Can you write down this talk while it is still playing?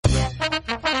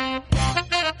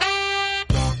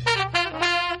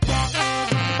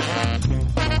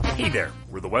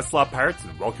Westlaw Pirates,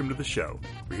 and welcome to the show.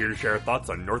 We're here to share our thoughts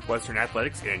on Northwestern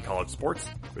athletics and college sports,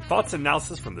 with thoughts and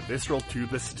analysis from the visceral to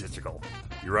the statistical.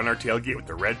 We run our tailgate with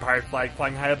the red pirate flag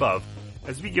flying high above,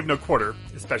 as we give no quarter,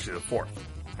 especially the fourth.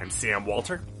 I'm Sam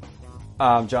Walter.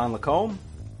 I'm John Lacombe.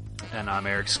 And I'm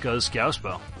Eric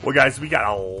Scousbo. Well, guys, we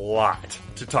got a lot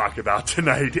to talk about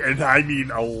tonight, and I mean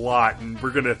a lot, and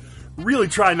we're going to really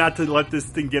try not to let this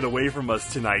thing get away from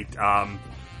us tonight.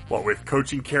 What with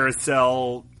coaching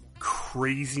carousel,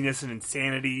 craziness and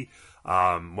insanity,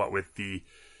 what with the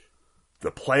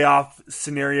playoff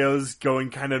scenarios going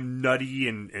kind of nutty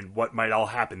and what might all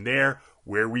happen there,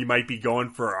 where we might be going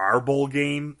for our bowl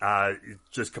game,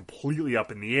 just completely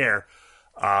up in the air.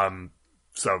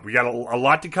 So we got a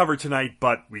lot to cover tonight,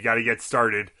 but we got to get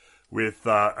started with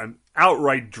an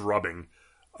outright drubbing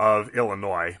of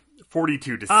Illinois,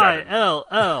 42-7.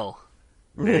 ILL.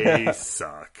 They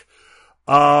suck.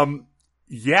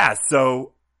 Yeah,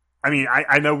 so I mean,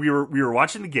 I know we were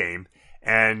watching the game,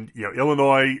 and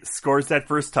Illinois scores that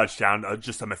first touchdown,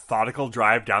 just a methodical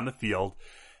drive down the field,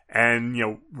 and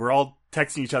we're all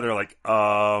texting each other like,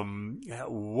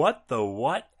 what the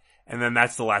what? And then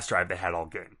that's the last drive they had all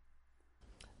game.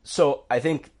 So I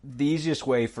think the easiest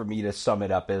way for me to sum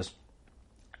it up is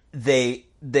they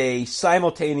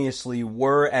simultaneously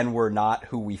were and were not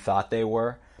who we thought they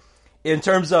were. In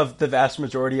terms of the vast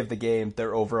majority of the game,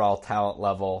 their overall talent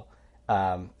level,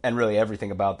 and really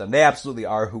everything about them, they absolutely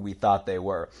are who we thought they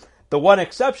were. The one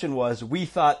exception was we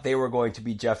thought they were going to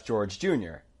be Jeff George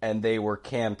Jr., and they were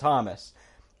Cam Thomas.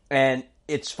 And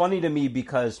it's funny to me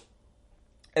because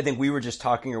I think we were just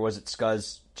talking, or was it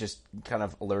Scuzz just kind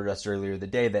of alerted us earlier the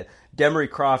day that Demery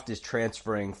Croft is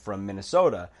transferring from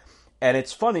Minnesota. And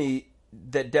it's funny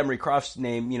that Demery Croft's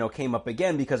name, came up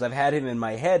again because I've had him in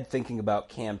my head thinking about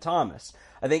Cam Thomas.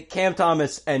 I think Cam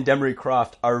Thomas and Demery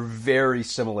Croft are very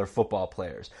similar football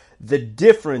players. The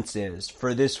difference is,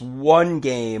 for this one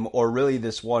game, or really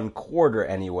this one quarter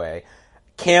anyway,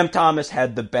 Cam Thomas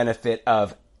had the benefit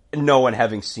of no one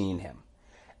having seen him.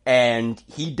 And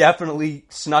he definitely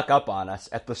snuck up on us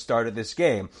at the start of this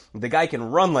game. The guy can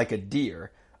run like a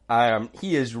deer.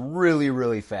 He is really,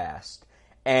 really fast.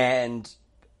 And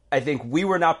I think we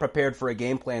were not prepared for a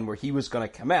game plan where he was going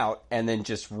to come out and then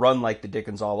just run like the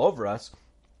dickens all over us.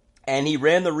 And he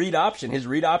ran the read option. His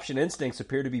read option instincts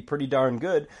appear to be pretty darn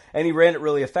good, and he ran it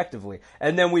really effectively.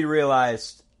 And then we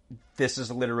realized this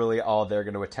is literally all they're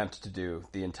going to attempt to do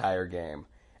the entire game.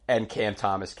 And Cam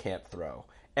Thomas can't throw.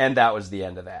 And that was the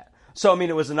end of that. So, I mean,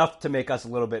 it was enough to make us a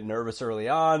little bit nervous early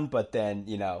on, but then,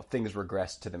 things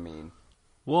regressed to the mean.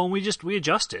 Well, we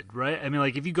adjusted, right? I mean,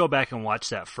 like, if you go back and watch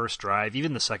that first drive,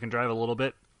 even the second drive a little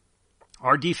bit,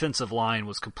 our defensive line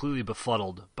was completely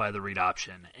befuddled by the read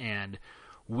option. And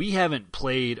we haven't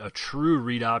played a true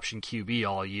read option QB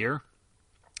all year.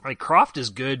 Like, Croft is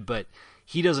good, but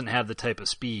he doesn't have the type of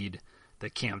speed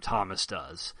that Cam Thomas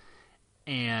does.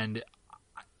 And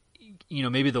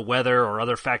maybe the weather or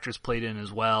other factors played in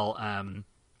as well.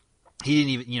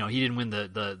 He didn't win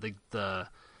the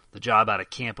job out of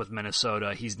camp with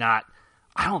Minnesota.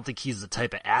 I don't think he's the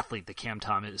type of athlete that Cam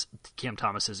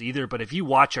Thomas is either. But if you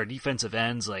watch our defensive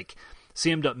ends, like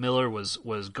Sam Miller was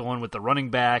going with the running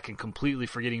back and completely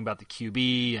forgetting about the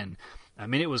QB. And I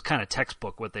mean, it was kind of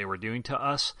textbook what they were doing to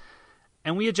us.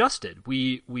 And we adjusted.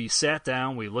 We sat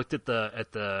down, we looked at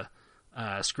the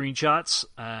screenshots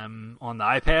on the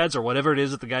iPads or whatever it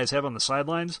is that the guys have on the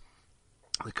sidelines.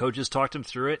 The coaches talked them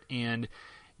through it, and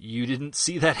you didn't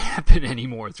see that happen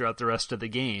anymore throughout the rest of the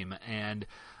game. And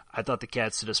I thought the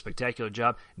Cats did a spectacular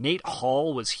job. Nate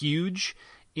Hall was huge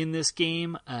in this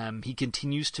game. He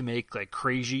continues to make like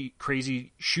crazy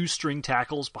shoestring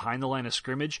tackles behind the line of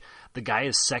scrimmage. The guy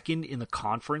is second in the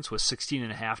conference with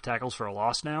 16.5 tackles for a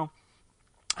loss now.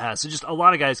 So just a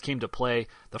lot of guys came to play.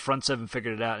 The front seven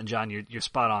figured it out, and John, you're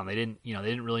spot on. They didn't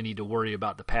really need to worry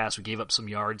about the pass. We gave up some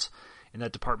yards in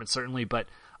that department certainly, but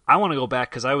I want to go back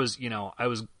because I was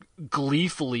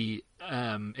gleefully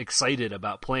excited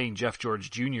about playing Jeff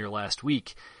George Jr. last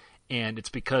week, and it's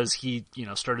because he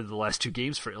started the last two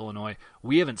games for Illinois.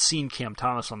 We haven't seen Cam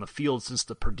Thomas on the field since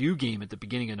the Purdue game at the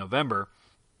beginning of November,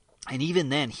 and even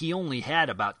then he only had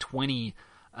about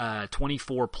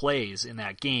 24 plays in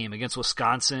that game against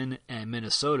Wisconsin and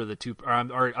Minnesota. He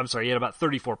had about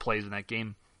 34 plays in that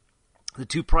game. The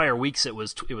two prior weeks, it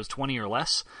was 20 or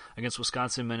less against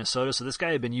Wisconsin and Minnesota. So this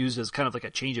guy had been used as kind of like a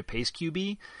change of pace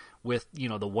QB with,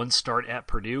 the one start at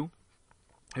Purdue.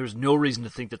 There was no reason to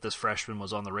think that this freshman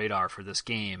was on the radar for this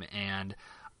game. And,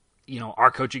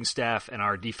 our coaching staff and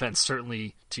our defense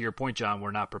certainly, to your point, John,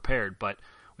 were not prepared. But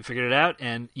we figured it out.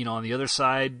 And, on the other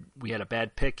side, we had a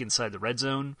bad pick inside the red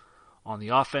zone On the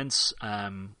offense,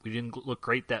 we didn't look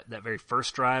great that very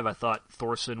first drive. I thought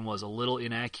Thorson was a little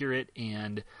inaccurate,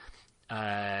 and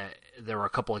there were a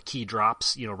couple of key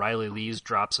drops. Riley Lees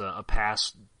drops a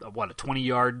pass, a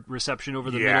 20-yard reception over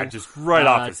the middle. Yeah, just right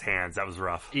off his hands. That was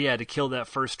rough. Yeah, to kill that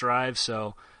first drive.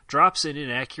 So drops and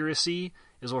inaccuracy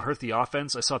is what hurt the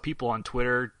offense. I saw people on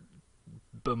Twitter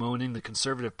bemoaning the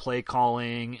conservative play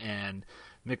calling and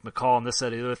Mick McCall and this,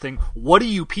 that, the other thing. What are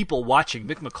you people watching?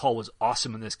 Mick McCall was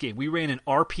awesome in this game. We ran an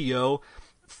RPO,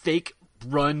 fake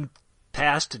run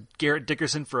pass to Garrett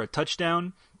Dickerson for a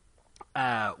touchdown.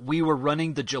 We were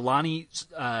running the Jelani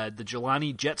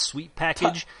jet sweep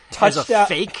package as a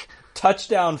fake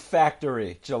touchdown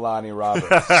factory. Jelani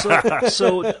Roberts.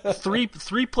 So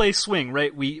three play swing,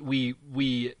 right?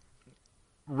 We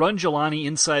run Jelani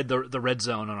inside the red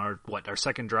zone on our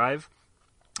second drive,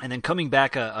 and then coming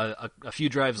back a few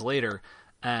drives later,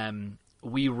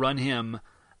 we run him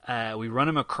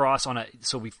across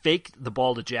so we fake the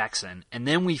ball to Jackson, and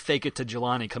then we fake it to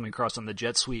Jelani coming across on the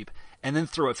jet sweep, and then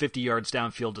throw it 50 yards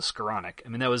downfield to Skoranek. I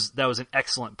mean, that was an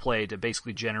excellent play to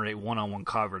basically generate one-on-one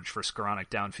coverage for Skoranek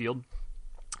downfield.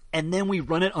 And then we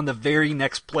run it on the very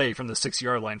next play from the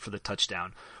 6-yard line for the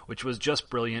touchdown, which was just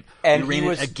brilliant. And we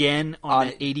ran it again on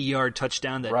an 80-yard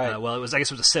touchdown that, right. I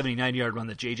guess it was a 79-yard run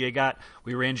that JJ got.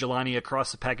 We ran Jelani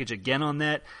across the package again on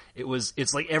that.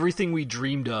 It's like everything we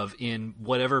dreamed of in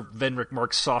whatever Venric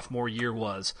Mark's sophomore year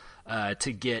was,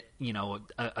 to get,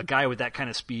 a guy with that kind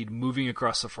of speed moving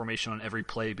across the formation on every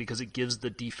play, because it gives the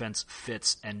defense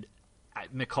fits, and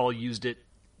McCall used it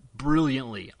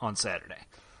brilliantly on Saturday.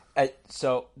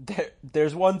 So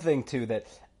there's one thing too that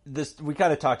we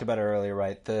kind of talked about it earlier,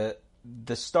 right? The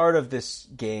start of this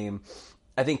game,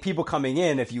 I think people coming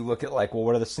in, if you look at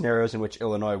what are the scenarios in which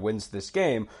Illinois wins this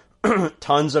game?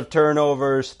 Tons of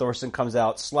turnovers. Thorson comes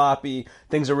out sloppy.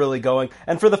 Things are really going.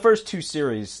 And for the first two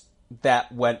series,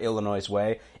 that went Illinois'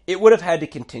 way. It would have had to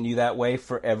continue that way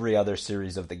for every other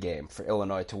series of the game for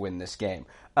Illinois to win this game.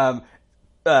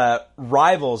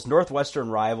 Northwestern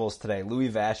rivals today, Louis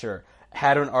Vasher,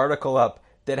 had an article up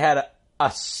that had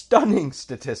a stunning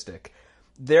statistic.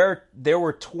 There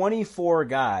were 24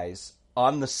 guys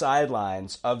on the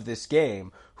sidelines of this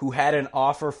game who had an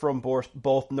offer from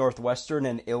both Northwestern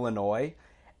and Illinois,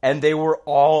 and they were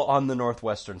all on the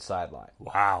Northwestern sideline.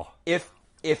 Wow. If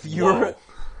you're,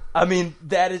 I mean,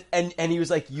 that is, and he was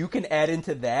like, you can add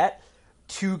into that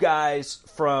 2 guys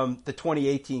from the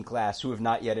 2018 class who have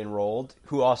not yet enrolled,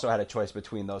 who also had a choice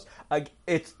between those.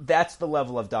 That's the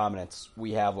level of dominance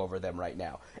we have over them right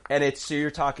now. And so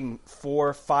you're talking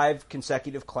 4-5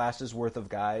 consecutive classes worth of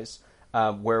guys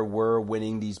where we're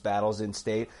winning these battles in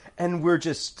state. And we're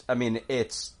just, I mean,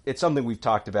 it's something we've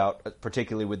talked about,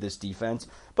 particularly with this defense.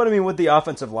 But I mean, with the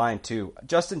offensive line too.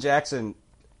 Justin Jackson,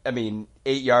 8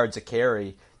 yards a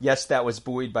carry. Yes, that was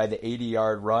buoyed by the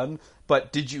 80-yard run,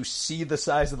 but did you see the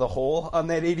size of the hole on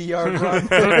that 80-yard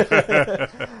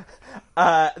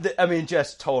run?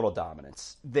 Just total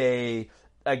dominance. I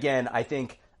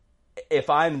think if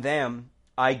I'm them,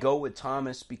 I go with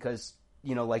Thomas because,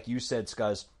 like you said,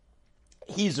 Scuzz,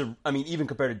 even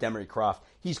compared to Demery Croft,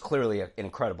 he's clearly an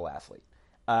incredible athlete.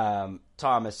 The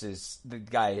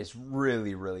guy is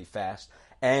really, really fast.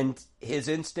 And his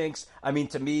instincts,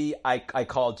 to me, I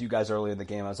called you guys earlier in the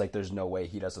game. I was like, there's no way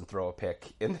he doesn't throw a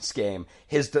pick in this game.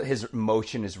 His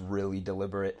motion is really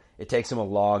deliberate. It takes him a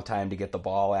long time to get the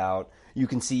ball out. You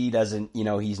can see he doesn't,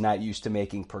 he's not used to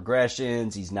making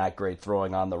progressions. He's not great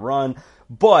throwing on the run.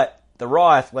 But the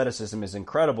raw athleticism is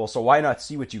incredible, so why not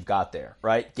see what you've got there,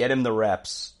 right? Get him the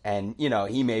reps, and,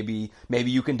 he maybe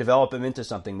you can develop him into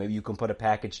something. Maybe you can put a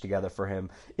package together for him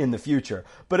in the future.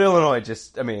 But Illinois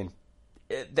just, if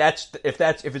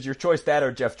it's your choice, that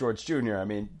or Jeff George Jr.,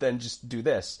 then just do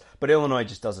this. But Illinois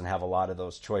just doesn't have a lot of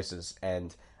those choices,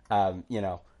 and I'm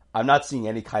not seeing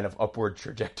any kind of upward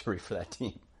trajectory for that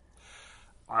team.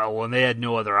 Well, and they had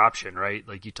no other option, right?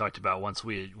 Like you talked about, once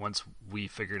we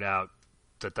figured out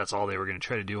that that's all they were going to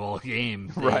try to do all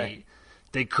game, right?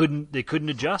 They couldn't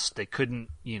adjust. They couldn't,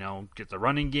 get the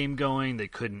running game going. They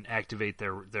couldn't activate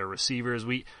their receivers.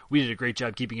 We did a great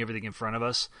job keeping everything in front of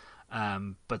us.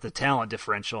 But the talent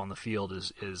differential on the field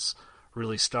is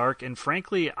really stark. And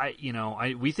frankly,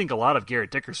 we think a lot of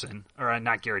Garrett Dickerson, or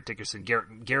not Garrett Dickerson,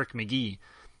 Garrick McGee,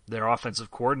 their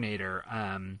offensive coordinator.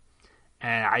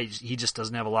 He just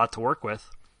doesn't have a lot to work with.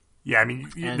 Yeah,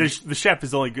 the chef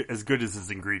is only as good as his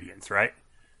ingredients, right?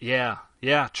 Yeah,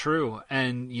 true.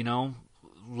 And,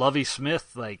 Lovie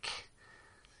Smith,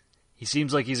 he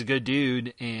seems like he's a good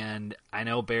dude, and I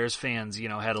know Bears fans,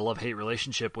 had a love-hate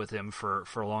relationship with him for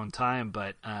a long time,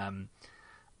 but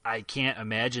I can't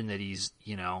imagine that he's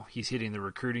hitting the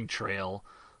recruiting trail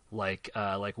like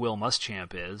Will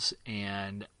Muschamp is,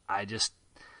 and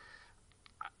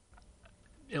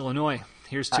Illinois,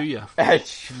 here's to you.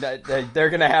 They're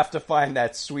going to have to find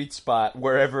that sweet spot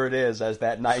wherever it is as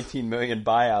that $19 million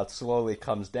buyout slowly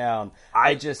comes down.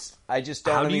 I just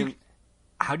don't.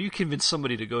 How do you convince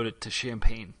somebody to go to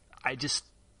Champaign? I get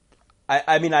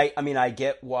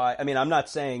why. I mean, I'm not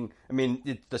saying. I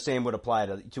mean, the same would apply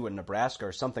to a Nebraska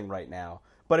or something right now.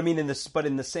 But I mean, in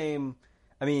the same.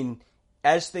 I mean,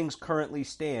 as things currently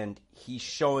stand, he's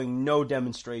showing no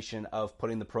demonstration of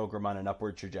putting the program on an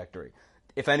upward trajectory.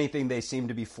 If anything, they seem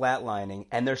to be flatlining,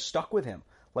 and they're stuck with him.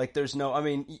 Like, there's no. I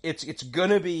mean, it's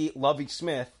gonna be Lovie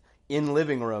Smith in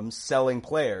living rooms selling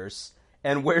players.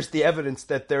 And where's the evidence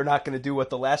that they're not going to do what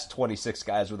the last 26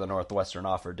 guys with a Northwestern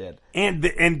offer did? And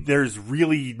there's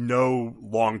really no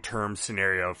long-term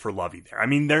scenario for Lovie there. I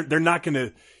mean, they're not going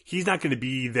to. He's not going to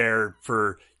be there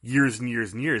for years and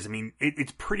years and years. I mean,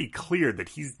 it's pretty clear that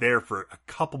he's there for a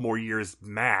couple more years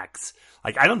max.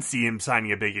 Like, I don't see him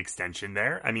signing a big extension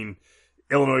there. I mean,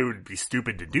 Illinois would be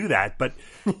stupid to do that, but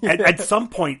at some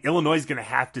point, Illinois is going to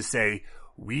have to say,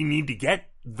 we need to get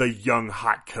the young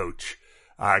hot coach.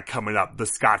 Coming up, the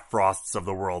Scott Frosts of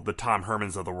the world, the Tom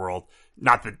Hermans of the world.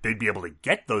 Not that they'd be able to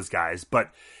get those guys,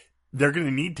 but they're going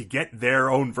to need to get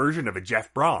their own version of a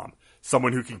Jeff Brom.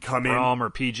 Someone who can come in. Brom or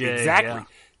PJ. Exactly. Yeah.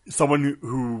 Someone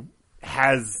who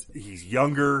he's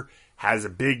younger, has a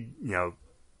big,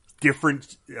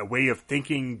 different way of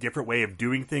thinking, different way of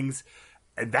doing things.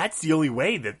 And that's the only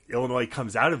way that Illinois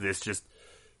comes out of this just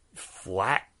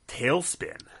flat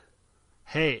tailspin.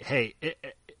 Hey,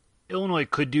 Illinois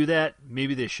could do that.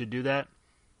 Maybe they should do that.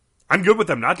 I'm good with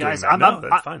them not doing that. No,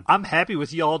 that's fine. I'm happy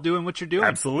with y'all doing what you're doing.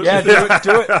 Absolutely. Yeah,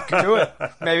 do it.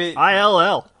 Maybe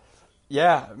ILL.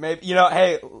 Yeah, maybe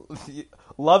hey,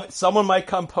 someone might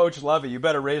come poach Lovie. You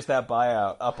better raise that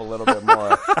buyout up a little bit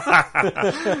more.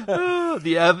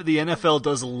 The NFL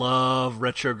does love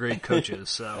retrograde coaches.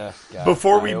 So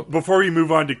before we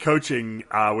move on to coaching,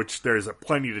 which there's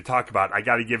plenty to talk about, I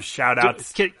got to give shout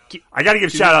outs. I got to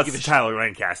give shout outs to Tyler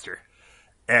Lancaster.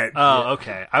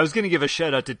 Okay. I was going to give a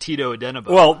shout out to Tito Adenabo.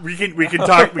 Well, we can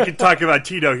talk about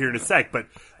Tito here in a sec, but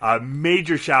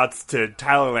major shouts to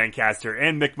Tyler Lancaster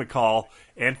and Mick McCall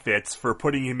and Fitz for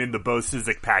putting him in the Bo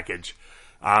Cizik package.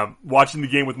 Watching the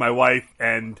game with my wife,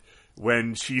 and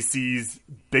when she sees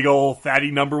big old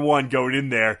fatty number one going in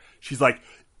there, she's like,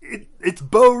 "It's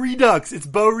Bo Redux! It's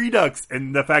Bo Redux!"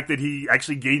 And the fact that he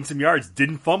actually gained some yards,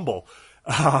 didn't fumble,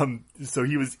 so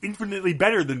he was infinitely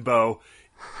better than Bo.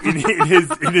 In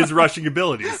his rushing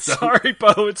abilities. So, sorry,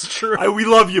 Bo, it's true. We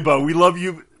love you, Bo. We love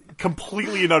you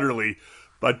completely and utterly.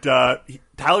 But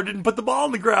Tyler didn't put the ball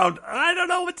on the ground. I don't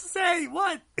know what to say.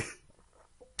 What?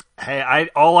 Hey,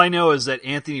 all I know is that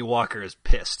Anthony Walker is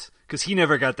pissed because he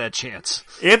never got that chance.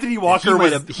 Anthony Walker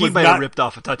might have ripped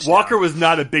off a touchdown. Walker was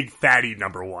not a big fatty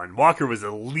number one. Walker was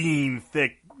a lean,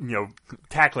 thick,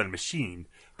 tackling machine.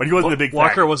 But he wasn't a big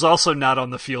Walker fatty. was also not on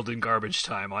the field in garbage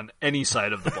time on any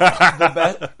side of the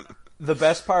ball. The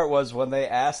best part was when they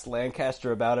asked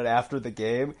Lancaster about it after the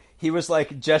game, he was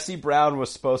like, Jesse Brown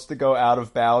was supposed to go out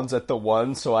of bounds at the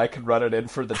 1 so I could run it in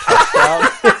for the touchdown.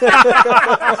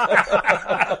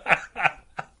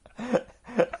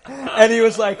 And he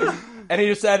was like, and he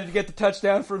decided to get the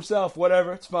touchdown for himself.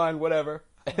 Whatever, it's fine, whatever.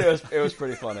 It was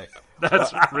pretty funny.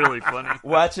 That's really funny.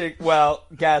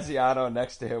 Gaziano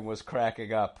next to him was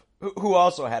cracking up, who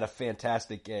also had a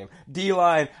fantastic game.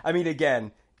 D-line, I mean,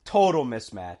 again, total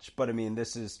mismatch. But, I mean,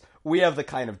 we have the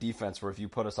kind of defense where if you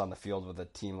put us on the field with a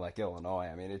team like Illinois,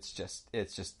 I mean, it's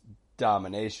just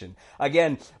domination.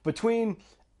 Again, between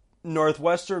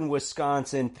Northwestern,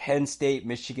 Wisconsin, Penn State,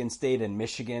 Michigan State, and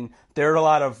Michigan, there are a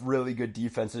lot of really good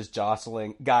defenses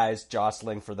jostling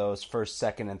for those first,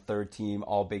 second, and third team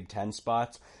all Big Ten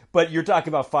spots. But you're talking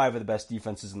about 5 of the best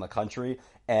defenses in the country,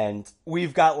 and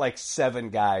we've got like 7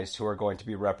 guys who are going to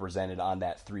be represented on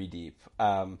that 3 deep.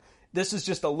 This is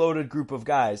just a loaded group of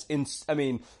guys. It's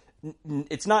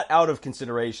not out of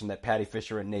consideration that Patty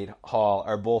Fisher and Nate Hall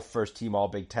are both first-team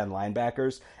All-Big Ten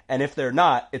linebackers, and if they're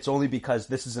not, it's only because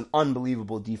this is an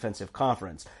unbelievable defensive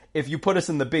conference. If you put us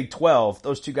in the Big 12,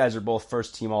 those 2 guys are both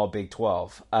first-team All-Big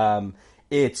 12.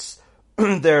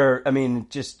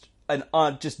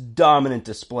 Just dominant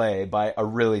display by a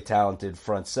really talented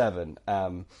front 7.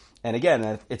 And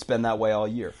again, it's been that way all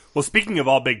year. Well, speaking of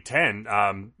all Big Ten,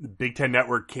 the Big Ten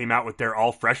Network came out with their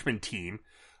all-freshman team.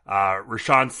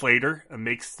 Rashawn Slater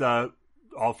makes the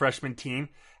all-freshman team,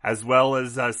 as well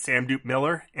as Sam Duke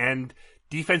Miller and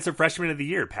Defensive Freshman of the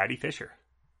Year, Patty Fisher.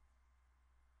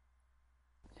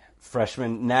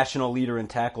 freshman, national leader in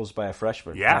tackles by a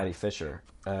freshman, Patty Fisher.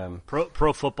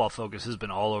 Pro Football Focus has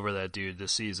been all over that dude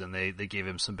this season. They gave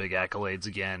him some big accolades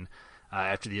again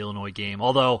after the Illinois game.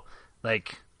 Although,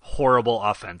 horrible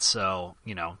offense, so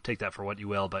take that for what you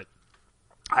will. But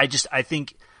I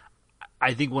think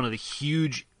one of the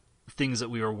huge things that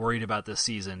we were worried about this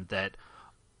season that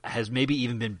has maybe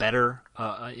even been better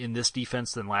in this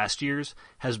defense than last year's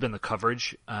has been the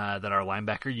coverage that our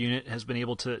linebacker unit has been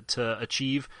able to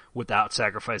achieve without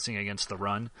sacrificing against the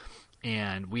run.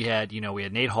 And we had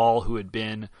Nate Hall, who had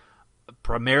been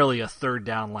primarily a third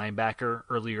down linebacker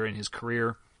earlier in his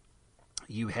career.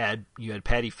 You had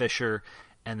Patty Fisher,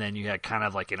 and then you had kind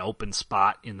of like an open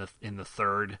spot in the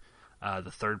third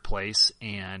place,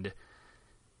 and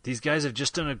these guys have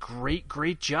just done a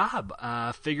great job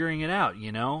figuring it out.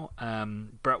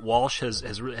 Brett Walsh has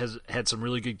had some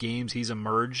really good games. He's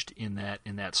emerged in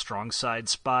that strong side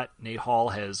spot. Nate Hall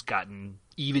has gotten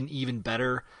even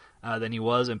better than he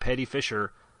was, and Patty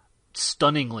Fisher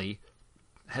stunningly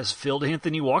has filled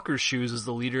Anthony Walker's shoes as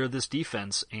the leader of this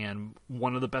defense and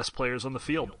one of the best players on the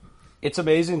field. It's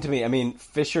amazing to me. I mean,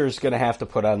 Fisher's going to have to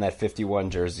put on that 51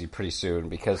 jersey pretty soon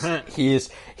because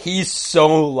he's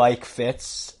so like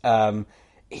Fitz.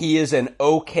 He is an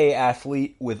okay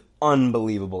athlete with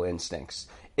unbelievable instincts.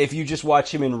 If you just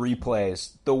watch him in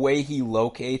replays, the way he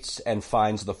locates and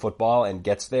finds the football and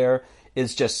gets there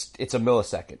is it's a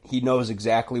millisecond. He knows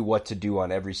exactly what to do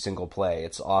on every single play.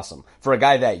 It's awesome. For a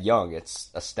guy that young,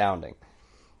 it's astounding.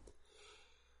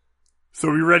 So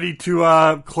are we ready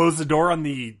to close the door on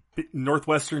the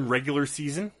Northwestern regular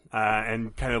season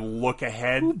and kind of look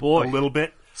ahead a little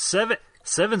bit?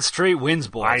 Seven straight wins,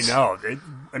 boys. I know.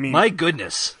 My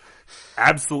goodness.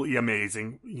 Absolutely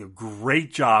amazing.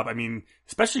 Great job. I mean,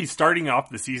 especially starting off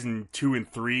the season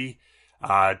 2-3,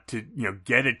 to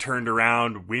get it turned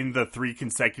around, win the 3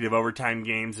 consecutive overtime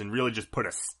games, and really just put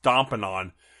a stomping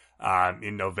on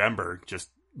in November. Just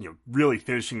really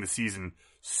finishing the season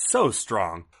so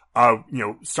strong.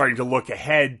 Starting to look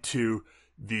ahead to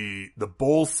the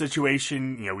bowl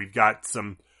situation. We've got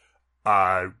some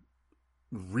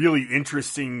really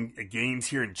interesting games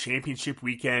here in championship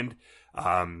weekend.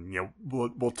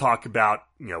 We'll talk about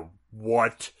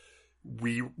what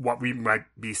we might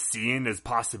be seeing as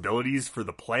possibilities for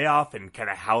the playoff and kind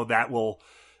of how that will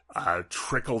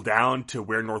trickle down to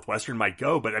where Northwestern might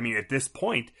go. But I mean, at this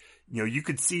point, you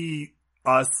could see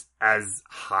us as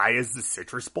high as the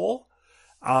Citrus Bowl,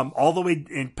 all the way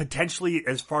and potentially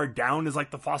as far down as like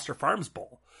the Foster Farms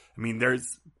Bowl. I mean,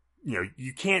 there's,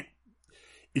 you can't,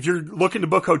 if you're looking to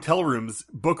book hotel rooms,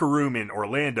 book a room in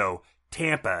Orlando,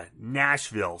 Tampa,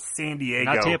 Nashville, San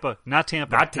Diego. Not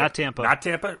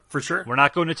Tampa, for sure. We're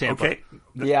not going to Tampa. Okay.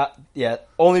 Yeah.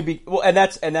 And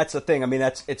that's the thing. I mean,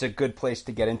 it's a good place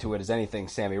to get into it as anything,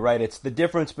 Sammy, right? It's the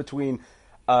difference between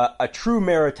a true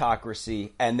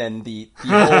meritocracy and then the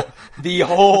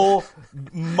whole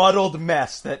muddled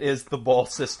mess that is the bowl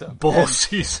system. Bowl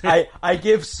season. I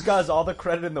give Scuzz all the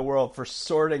credit in the world for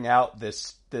sorting out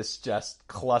this just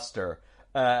cluster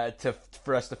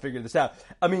for us to figure this out.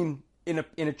 I mean, in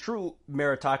a true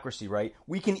meritocracy, right?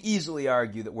 We can easily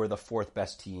argue that we're the 4th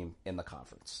best team in the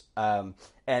conference,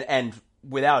 and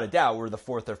without a doubt, we're the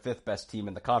 4th or 5th best team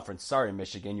in the conference. Sorry,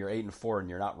 Michigan, you're 8-4 and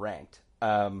you're not ranked.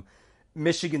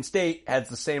 Michigan State has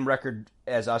the same record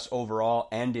as us overall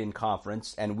and in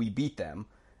conference, and we beat them.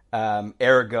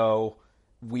 Ergo,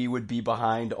 we would be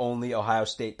behind only Ohio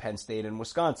State, Penn State, and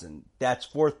Wisconsin. That's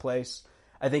 4th place.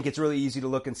 I think it's really easy to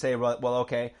look and say, well,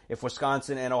 okay, if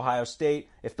Wisconsin and Ohio State,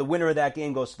 if the winner of that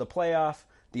game goes to the playoff,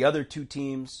 the other 2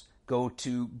 teams go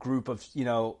to group of,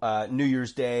 New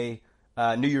Year's Day,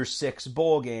 New Year's 6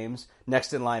 bowl games.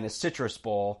 Next in line is Citrus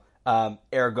Bowl.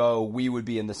 Ergo, we would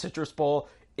be in the Citrus Bowl.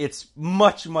 It's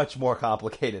much, much more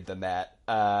complicated than that.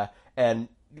 And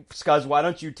Scuzz, why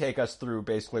don't you take us through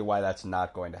basically why that's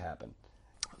not going to happen?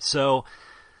 So,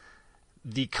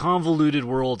 the convoluted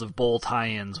world of bowl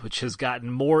tie-ins, which has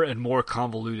gotten more and more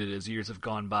convoluted as years have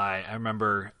gone by. I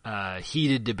remember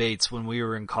heated debates when we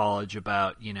were in college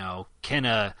about,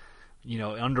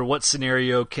 under what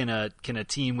scenario can a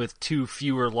team with 2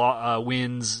 fewer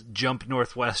wins jump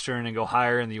Northwestern and go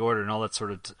higher in the order and all that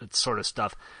sort of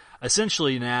stuff.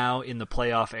 Essentially now in the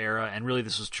playoff era, and really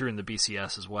this was true in the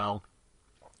BCS as well,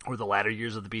 or the latter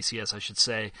years of the BCS, I should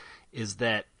say, is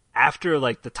that after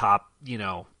like the top,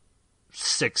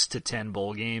 6 to 10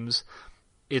 bowl games,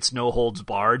 it's no holds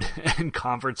barred, and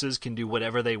conferences can do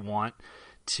whatever they want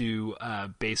to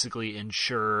basically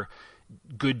ensure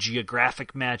good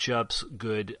geographic matchups,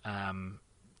 good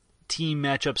team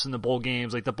matchups in the bowl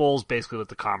games. Like the bowls basically let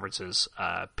the conferences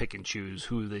pick and choose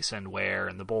who they send where,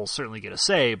 and the bowls certainly get a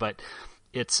say, but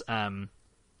it's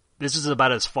this is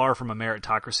about as far from a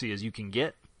meritocracy as you can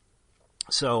get.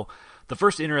 So the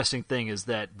first interesting thing is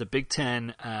that the Big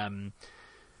Ten,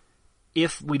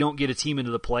 if we don't get a team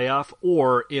into the playoff,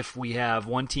 or if we have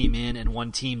one team in and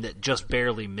one team that just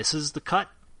barely misses the cut,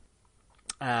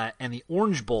 and the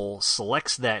Orange Bowl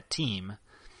selects that team.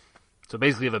 So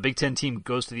basically, if a Big Ten team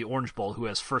goes to the Orange Bowl who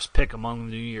has first pick among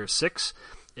the New Year's Six,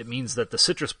 it means that the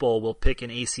Citrus Bowl will pick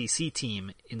an ACC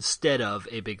team instead of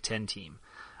a Big Ten team.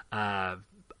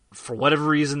 For whatever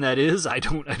reason that is, I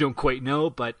don't quite know,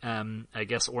 but I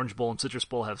guess Orange Bowl and Citrus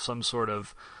Bowl have some sort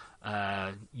of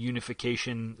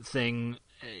unification thing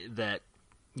that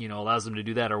allows them to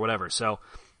do that or whatever. So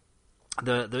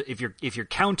if you're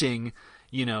counting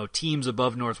teams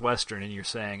above Northwestern and you're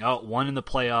saying, oh, one in the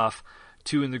playoff,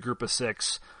 two in the group of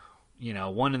six,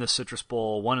 one in the Citrus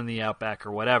Bowl, one in the Outback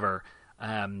or whatever,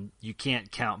 you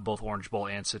can't count both Orange Bowl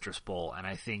and Citrus Bowl. And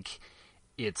I think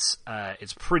it's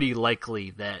pretty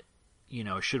likely that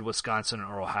should Wisconsin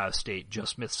or Ohio State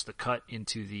just miss the cut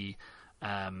into the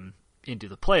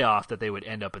playoff, that they would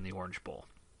end up in the Orange Bowl.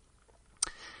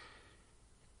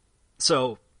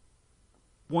 So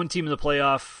one team in the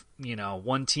playoff,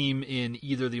 one team in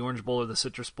either the Orange Bowl or the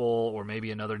Citrus Bowl, or maybe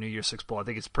another New Year's Six Bowl. I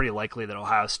think it's pretty likely that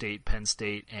Ohio State, Penn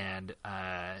State, and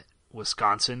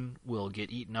Wisconsin will get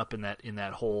eaten up in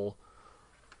that whole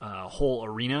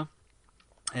arena.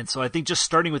 And so I think just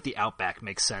starting with the Outback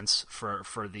makes sense for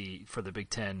the Big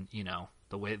Ten.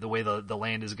 The way the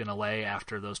land is going to lay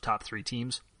after those top three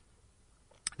teams.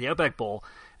 The Outback Bowl,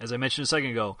 as I mentioned a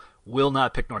second ago, will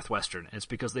not pick Northwestern. It's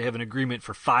because they have an agreement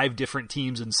for 5 different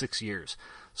teams in 6 years.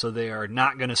 So they are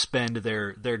not going to spend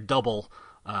their double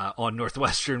on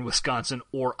Northwestern, Wisconsin,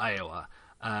 or Iowa.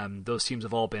 Those teams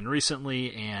have all been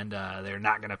recently, and they're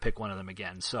not going to pick one of them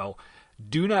again. So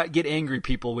do not get angry,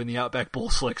 people, when the Outback Bowl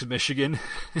selects Michigan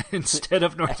instead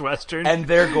of Northwestern. And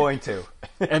they're going to.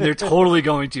 And they're totally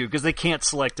going to, because they can't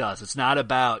select us. It's not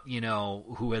about,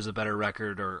 who has a better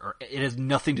record, or it has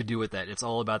nothing to do with that. It's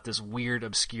all about this weird,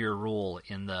 obscure rule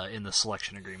in the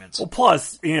selection agreements. Well,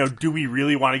 plus, do we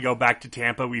really want to go back to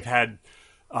Tampa? We've had,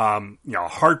 a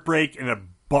heartbreak and a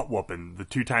butt whooping the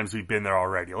 2 times we've been there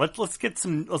already. Let's get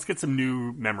some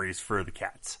new memories for the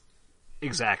Cats.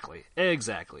 Exactly.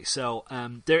 So,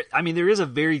 there is a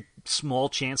very small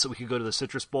chance that we could go to the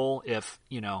Citrus Bowl if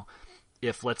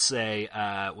let's say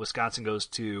Wisconsin goes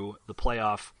to the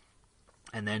playoff,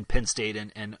 and then Penn State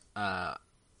and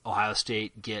Ohio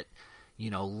State get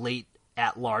late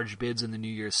at-large bids in the New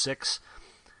Year's Six.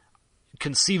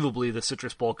 Conceivably, the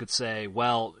Citrus Bowl could say,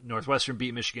 well, Northwestern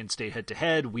beat Michigan State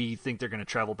head-to-head. We think they're going to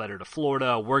travel better to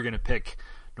Florida. We're going to pick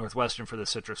Northwestern for the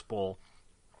Citrus Bowl.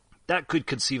 That could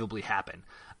conceivably happen.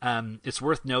 It's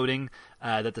worth noting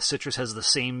that the Citrus has the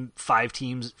same 5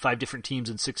 different teams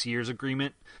in 6 years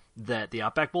agreement that the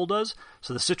Outback Bowl does.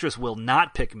 So the Citrus will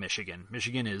not pick Michigan.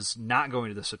 Michigan is not going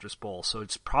to the Citrus Bowl. So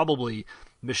it's probably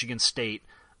Michigan State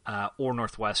or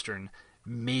Northwestern,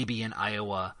 maybe in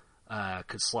Iowa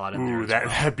could slot in there. Ooh,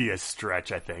 that'd be a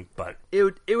stretch, I think. But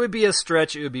it would be a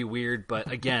stretch. It would be weird.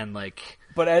 But again,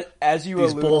 But as you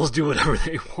these bowls do whatever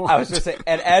they want. I was going to say,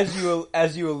 and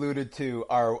as you alluded to,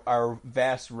 our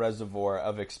vast reservoir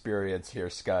of experience here,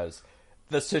 Scuzz,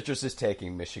 the Citrus is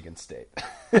taking Michigan State.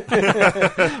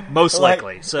 Most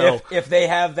likely. So if they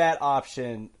have that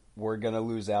option, we're going to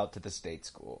lose out to the state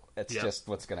school. It's just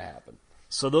what's going to happen.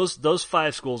 So those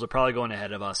 5 schools are probably going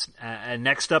ahead of us. And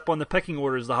next up on the pecking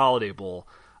order is the Holiday Bowl.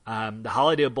 The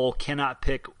Holiday Bowl cannot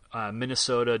pick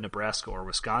Minnesota, Nebraska, or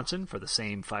Wisconsin for the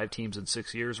same 5 teams in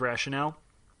 6 years rationale,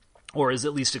 or is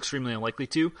at least extremely unlikely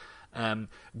to.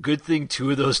 Good thing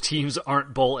 2 of those teams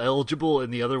aren't bowl eligible,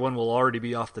 and the other one will already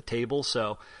be off the table.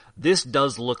 So this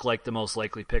does look like the most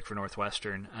likely pick for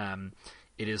Northwestern.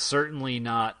 It is certainly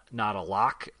not a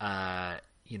lock.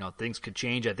 Things could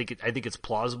change. I think it's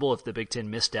plausible if the Big Ten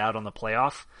missed out on the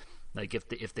playoff, like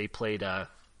if they played a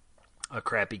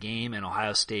crappy game and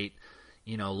Ohio State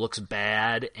looks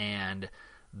bad, and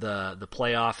the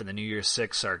playoff and the New Year's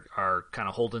Six are kind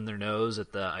of holding their nose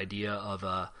at the idea of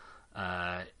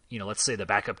let's say the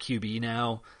backup QB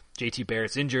now. JT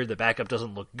Barrett's injured. The backup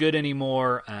doesn't look good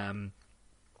anymore.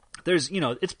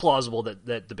 It's plausible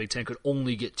that the Big Ten could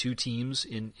only get 2 teams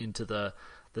into the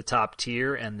top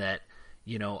tier, and that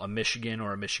a Michigan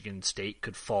or a Michigan State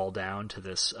could fall down to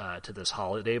this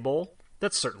Holiday Bowl.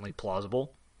 That's certainly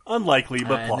plausible. Unlikely,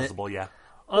 but plausible, yeah.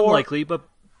 Unlikely, but...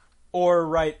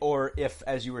 Or if,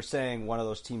 as you were saying, one of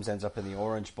those teams ends up in the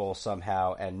Orange Bowl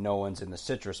somehow and no one's in the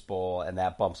Citrus Bowl, and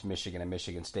that bumps Michigan and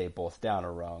Michigan State both down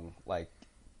a rung,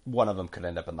 one of them could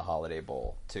end up in the Holiday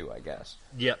Bowl too, I guess.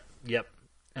 Yep.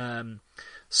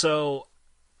 So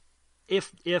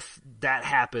if that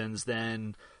happens,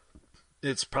 then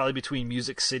it's probably between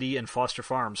Music City and Foster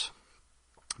Farms,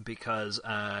 because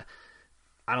I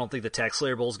don't think the Tax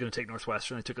Slayer Bowl is going to take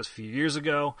Northwestern. They took us a few years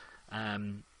ago.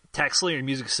 Tax Slayer and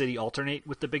Music City alternate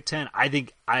with the Big Ten. I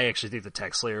actually think the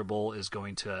Tax Slayer Bowl is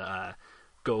going to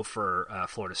go for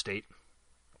Florida State.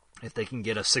 If they can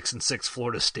get a 6-6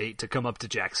 Florida State to come up to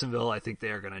Jacksonville, I think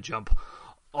they are going to jump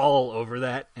all over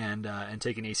that and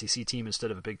take an ACC team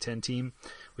instead of a Big Ten team,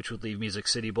 which would leave Music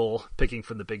City Bowl picking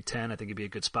from the Big Ten. I think it'd be a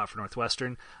good spot for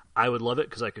Northwestern. I would love it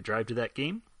because I could drive to that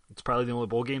game. It's probably the only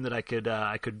bowl game that I could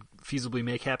feasibly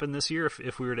make happen this year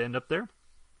if we were to end up there.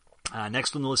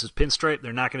 Next on the list is Pinstripe.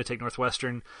 They're not going to take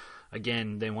Northwestern.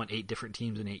 Again, they want 8 different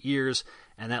teams in 8 years,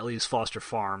 and that leaves Foster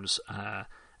Farms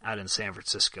out in San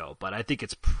Francisco. But I think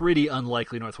it's pretty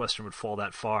unlikely Northwestern would fall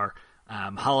that far.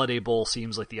 Holiday Bowl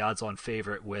seems like the odds-on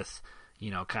favorite with,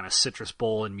 kind of Citrus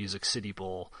Bowl and Music City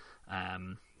Bowl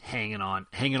hanging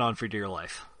on for dear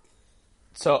life.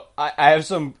 So I have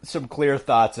some clear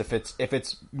thoughts if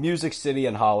it's Music City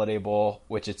and Holiday Bowl,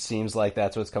 which it seems like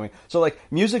that's what's coming. So like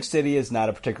Music City is not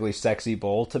a particularly sexy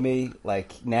bowl to me.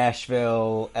 Like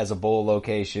Nashville as a bowl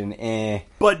location,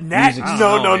 But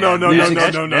Nashville's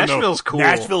cool.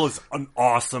 Nashville is an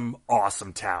awesome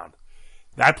town.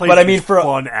 That place is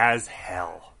fun as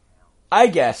hell. I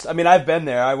guess. I mean, I've been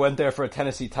there. I went there for a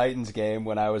Tennessee Titans game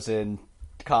when I was in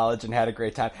college and had a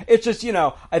great time. It's just,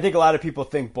 I think a lot of people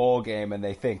think bowl game and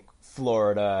they think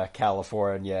Florida,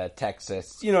 California,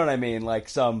 Texas. You know what I mean? Like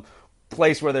some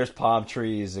place where there's palm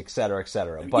trees, et cetera, et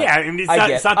cetera. But yeah, I mean,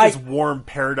 it's not this warm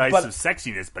paradise of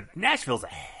sexiness, but Nashville's a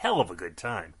hell of a good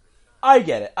time. I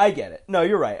get it. No,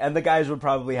 you're right. And the guys would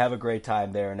probably have a great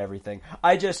time there and everything.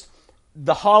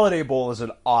 The Holiday Bowl is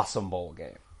an awesome bowl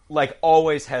game. Like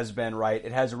always has been, right?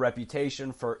 It has a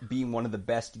reputation for being one of the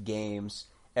best games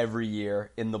every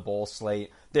year in the bowl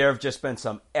slate. There have just been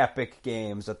some epic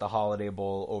games at the Holiday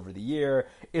Bowl over the year.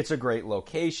 It's a great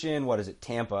location. What is it?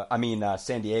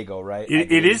 San Diego, right?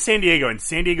 It is San Diego, and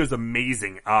San Diego's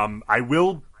amazing. I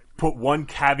will put one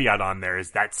caveat on there: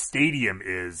 is that stadium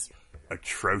is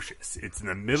atrocious. It's in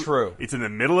the middle. True. It's in the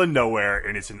middle of nowhere,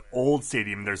 and it's an old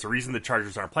stadium. There's a reason the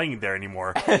Chargers aren't playing there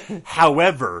anymore.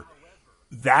 However,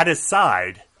 that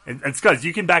aside, and Scuzz,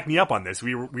 you can back me up on this.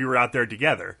 We were out there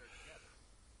together.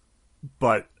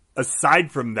 But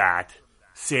aside from that,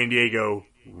 San Diego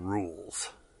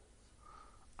rules.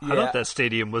 I thought that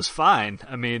stadium was fine.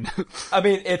 I mean,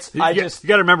 it's you got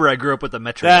to remember I grew up with the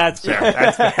Metrodome.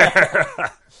 That's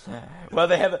fair. Well,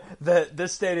 they have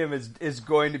this stadium is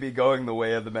going to be going the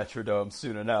way of the Metrodome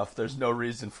soon enough. There's no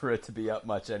reason for it to be up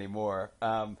much anymore.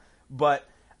 But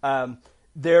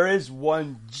there is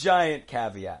one giant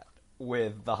caveat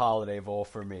with the Holiday Bowl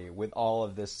for me, with all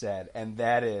of this said, and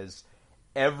that is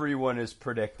everyone is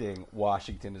predicting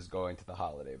Washington is going to the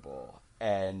Holiday Bowl.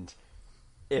 And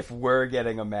if we're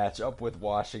getting a matchup with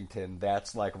Washington,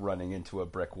 that's like running into a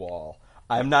brick wall.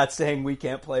 I'm not saying we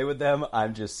can't play with them.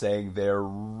 I'm just saying they're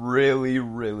really,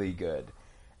 really good.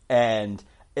 And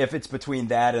if it's between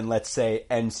that and, let's say,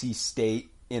 NC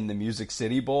State in the Music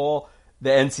City Bowl, the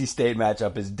NC State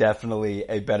matchup is definitely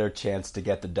a better chance to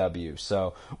get the W.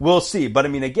 So we'll see. But, I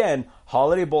mean, again,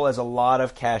 Holiday Bowl has a lot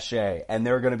of cachet, and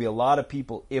there are going to be a lot of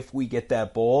people, if we get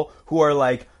that bowl, who are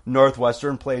like,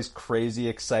 Northwestern plays crazy,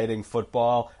 exciting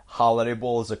football. Holiday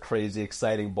Bowl is a crazy,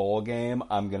 exciting bowl game.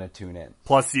 I'm going to tune in.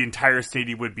 Plus, the entire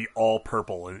stadium would be all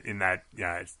purple in that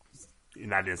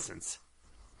instance.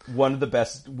 One of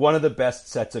the best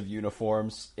sets of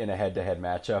uniforms in a head-to-head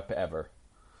matchup ever.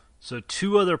 So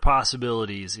 2 other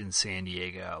possibilities in San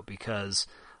Diego, because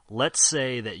let's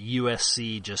say that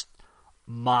USC just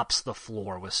mops the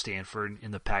floor with Stanford in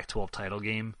the Pac-12 title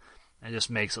game and just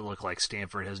makes it look like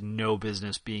Stanford has no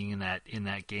business being in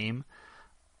that game.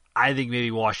 I think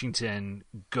maybe Washington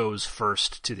goes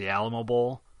first to the Alamo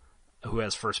Bowl, who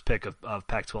has first pick of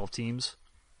Pac-12 teams.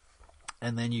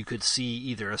 And then you could see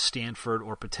either a Stanford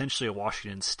or potentially a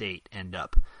Washington State end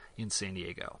up in San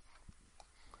Diego.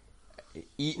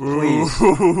 Please.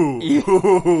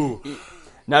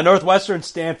 Now, Northwestern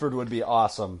Stanford would be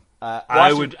awesome.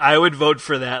 I would vote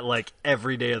for that like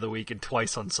every day of the week and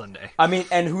twice on Sunday. I mean,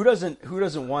 and who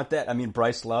doesn't want that? I mean,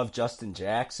 Bryce Love, Justin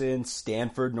Jackson,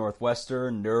 Stanford,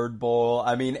 Northwestern, Nerd Bowl.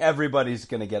 I mean, everybody's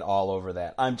going to get all over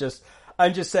that. I'm just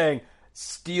saying,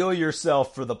 steel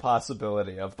yourself for the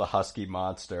possibility of the Husky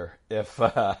monster if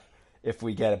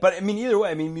we get it. But I mean, either way,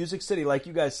 I mean, Music City, like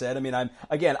you guys said, I mean,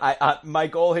 my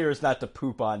goal here is not to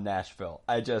poop on Nashville.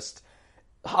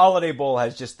 Holiday Bowl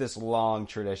has just this long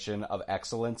tradition of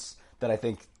excellence that I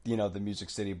think, the Music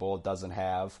City Bowl doesn't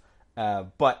have.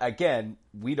 But again,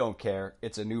 we don't care.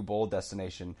 It's a new bowl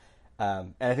destination.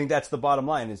 And I think that's the bottom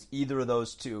line: is either of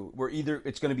those two.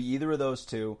 It's going to be either of those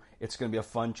two. It's going to be a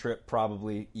fun trip,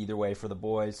 probably either way for the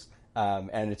boys.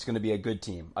 And it's going to be a good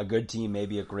team,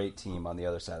 maybe a great team on the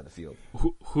other side of the field.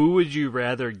 Who would you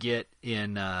rather get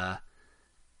in the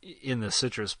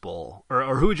Citrus Bowl,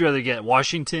 or who would you rather get?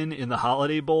 Washington in the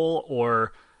Holiday Bowl,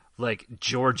 or like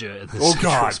Georgia in the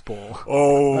Citrus Bowl?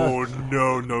 Oh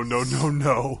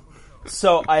no.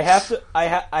 So I have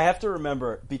to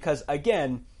remember, because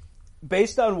again,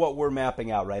 based on what we're mapping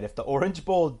out, right? If the Orange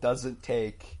Bowl doesn't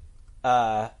take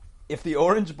a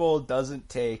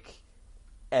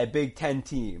Big Ten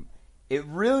team, it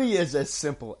really is as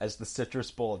simple as the Citrus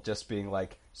Bowl just being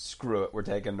like, screw it, we're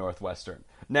taking Northwestern.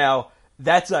 Now,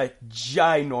 that's a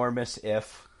ginormous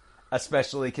if,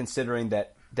 especially considering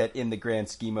that in the grand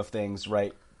scheme of things,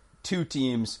 right, two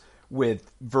teams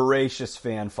with voracious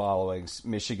fan followings,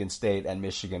 Michigan State and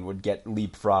Michigan, would get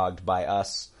leapfrogged by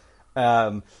us.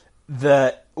 Were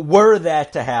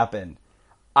that to happen,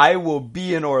 I will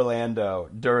be in Orlando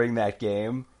during that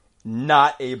game,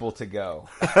 not able to go.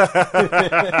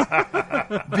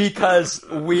 Because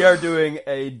we are doing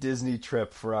a Disney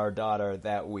trip for our daughter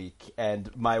that week, and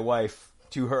my wife,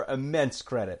 to her immense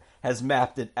credit, has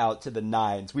mapped it out to the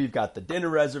nines. We've got the dinner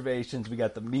reservations, we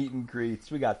got the meet and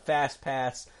greets, we got Fast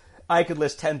Pass. I could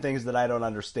list 10 things that I don't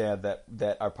understand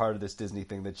that are part of this Disney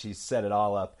thing, that she's set it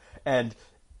all up. And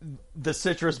the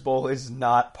Citrus Bowl is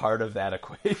not part of that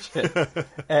equation.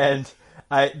 And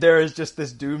there is just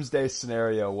this doomsday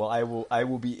scenario. Well, I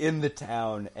will be in the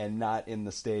town and not in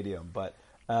the stadium. But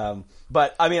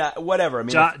I mean, whatever. I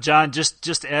mean, John,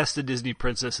 just ask the Disney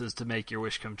princesses to make your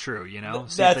wish come true. You know,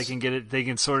 see if they can get it. They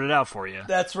can sort it out for you.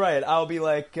 That's right. I'll be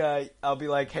like,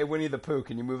 hey, Winnie the Pooh,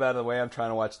 can you move out of the way? I'm trying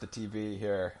to watch the TV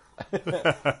here.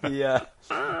 Yeah.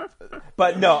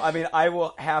 But no, I mean, I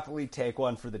will happily take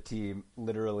one for the team,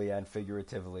 literally and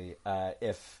figuratively,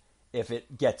 if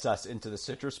it gets us into the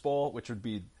Citrus Bowl, which would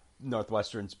be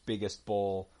Northwestern's biggest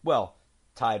bowl. Well,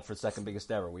 tied for second biggest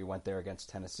ever. We went there against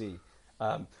Tennessee.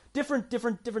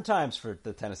 Different times for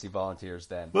the Tennessee Volunteers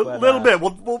then. A little bit.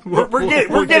 We're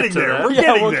getting there. We're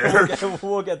getting there.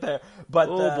 We'll get there. But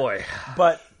oh boy.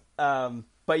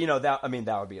 But you know, that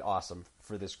would be awesome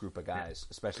for this group of guys,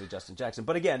 especially Justin Jackson.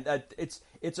 But again,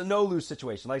 it's a no lose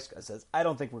situation. Like Scott says, I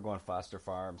don't think we're going Foster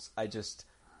Farms. I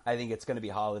think it's going to be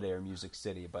Holiday or Music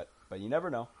City. But you never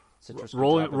know. Citrus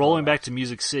rolling back to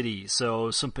Music City, so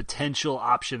some potential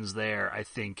options there. I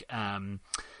think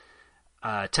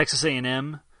Texas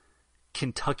A&M,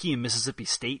 Kentucky, and Mississippi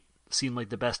State seem like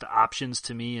the best options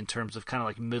to me in terms of kind of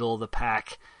like middle of the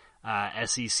pack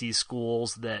SEC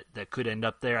schools that could end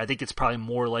up there. I think it's probably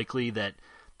more likely that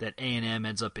A&M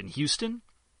ends up in Houston,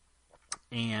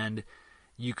 and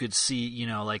you could see, you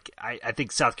know, like I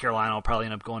think South Carolina will probably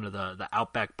end up going to the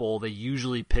Outback Bowl. They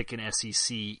usually pick an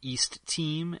SEC East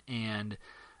team, and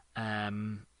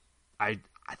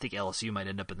I think LSU might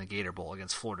end up in the Gator Bowl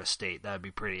against Florida State. That would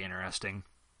be pretty interesting.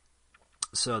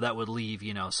 So that would leave,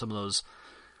 you know, some of those.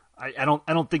 I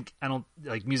don't think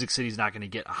Music City's not going to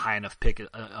get a high enough pick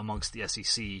amongst the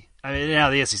SEC. I mean,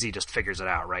 now the SEC just figures it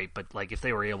out, right? But like if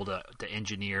they were able to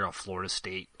engineer a Florida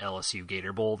State LSU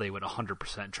Gator Bowl, they would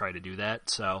 100% try to do that.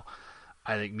 So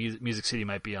I think Music City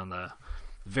might be on the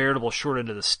veritable short end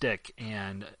of the stick,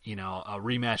 and you know, a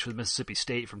rematch with Mississippi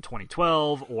State from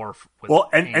 2012 or with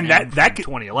and that could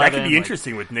 2011. That could be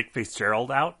interesting with Nick Fitzgerald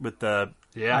out with the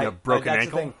broken ankle. The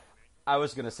thing. I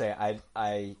was going to say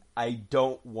I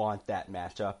don't want that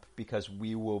matchup, because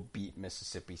we will beat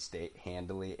Mississippi State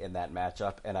handily in that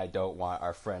matchup, and I don't want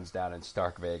our friends down in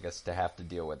Stark Vegas to have to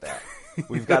deal with that.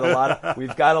 We've got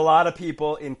a lot of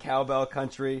people in cowbell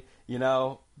country, you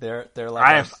know. They're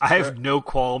like I have no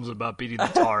qualms about beating the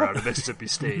tar out of Mississippi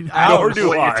State. Nor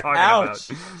do I. Ouch!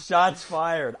 Shots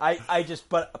fired.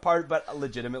 But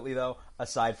legitimately though,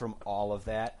 aside from all of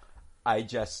that,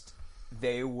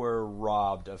 they were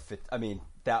robbed of. I mean,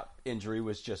 that injury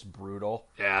was just brutal.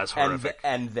 Yeah, it's horrific.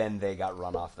 And then they got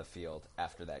run off the field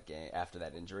after that game, after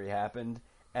that injury happened,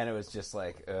 and it was just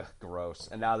like, ugh, gross.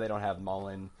 And now they don't have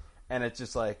Mullen, and it's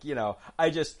just like, you know,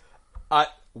 I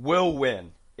will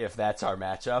win if that's our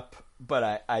matchup,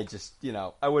 but I just, you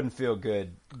know, I wouldn't feel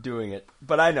good doing it.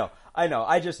 But I know.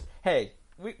 Hey,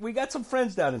 we got some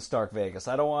friends down in Stark Vegas.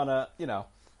 I don't want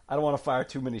to fire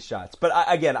too many shots. But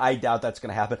I doubt that's going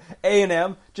to happen.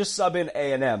 A&M, just sub in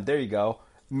A&M. There you go.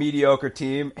 Mediocre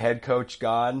team, head coach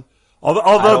gone.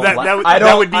 Although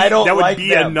that would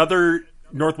be another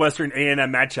Northwestern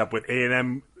A&M matchup with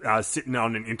A&M sitting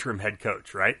on an interim head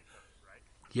coach, right?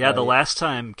 Yeah, right. The last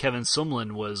time Kevin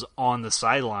Sumlin was on the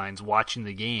sidelines watching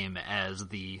the game as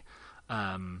the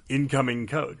incoming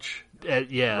coach. Right.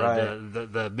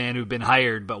 the man who'd been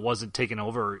hired but wasn't taken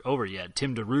over yet.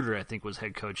 Tim DeRuyter, I think, was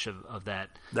head coach of that.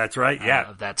 That's right. Yeah,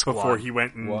 of that squad. Before he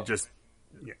went and just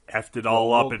effed it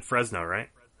all up at Fresno, right?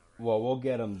 Well, we'll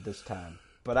get him this time.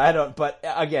 But I don't. But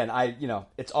again,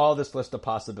 it's all this list of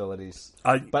possibilities.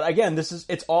 But again,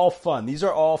 it's all fun. These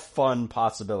are all fun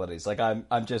possibilities. Like I'm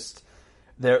just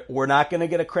there. We're not going to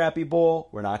get a crappy bowl.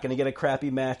 We're not going to get a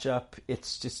crappy matchup.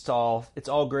 It's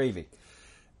all gravy.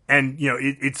 And,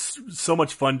 it's so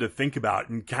much fun to think about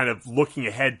and kind of looking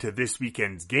ahead to this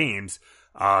weekend's games,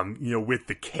 with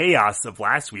the chaos of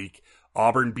last week,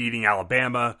 Auburn beating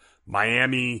Alabama,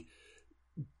 Miami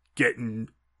getting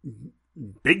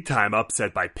big time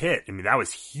upset by Pitt. I mean, that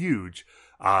was huge.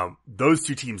 Those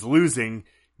two teams losing.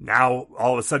 Now,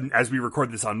 all of a sudden, as we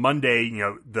record this on Monday,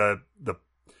 the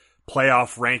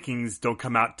playoff rankings don't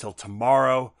come out till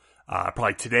tomorrow,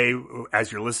 probably today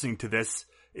as you're listening to this.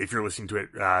 If you're listening to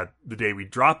it the day we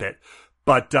drop it.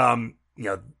 But,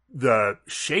 the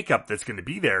shakeup that's going to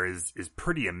be there is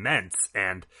pretty immense.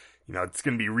 And, it's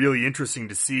going to be really interesting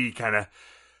to see kind of,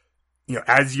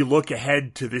 as you look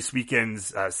ahead to this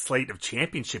weekend's slate of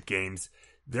championship games,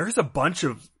 there's a bunch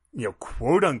of,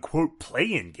 quote unquote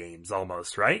play-in games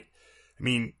almost, right? I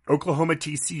mean, Oklahoma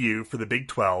TCU for the Big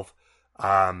 12.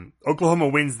 Oklahoma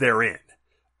wins, they're in.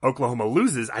 Oklahoma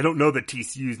loses, I don't know that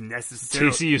TCU's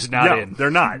necessarily... TCU's not in. They're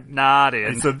not. Not in.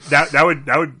 And so that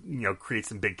would create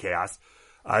some big chaos.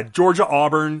 Georgia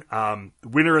Auburn,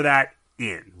 winner of that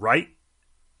in, right?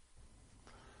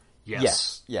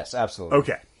 Yes. Yes, absolutely.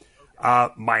 Okay.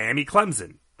 Miami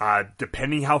Clemson,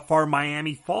 depending how far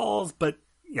Miami falls, but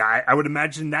yeah, I would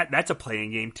imagine that's a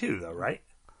playing game too, though, right?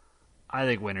 I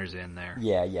think winner's in there.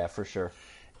 Yeah, for sure.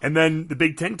 And then the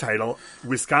Big Ten title,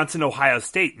 Wisconsin, Ohio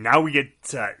State. Now we get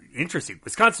interesting.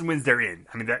 Wisconsin wins, they're in.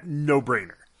 I mean, that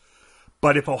no-brainer.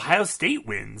 But if Ohio State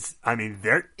wins, I mean,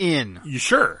 they're in. You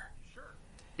sure?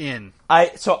 In.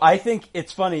 So I think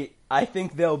it's funny. I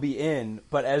think they'll be in,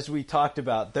 but as we talked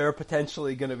about, there are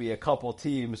potentially going to be a couple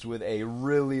teams with a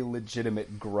really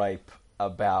legitimate gripe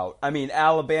about. I mean,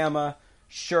 Alabama,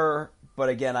 sure, but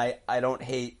again, I don't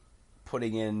hate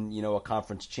putting in a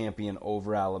conference champion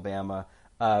over Alabama.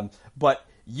 But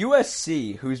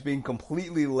USC, who's being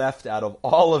completely left out of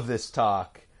all of this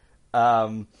talk,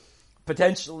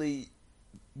 potentially,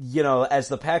 as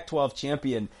the Pac-12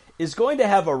 champion, is going to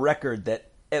have a record that,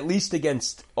 at least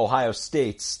against Ohio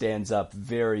State, stands up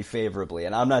very favorably.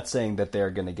 And I'm not saying that they're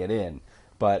going to get in,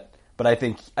 but I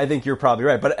think you're probably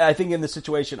right. But I think in this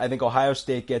situation, I think Ohio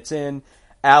State gets in.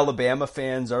 Alabama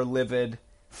fans are livid,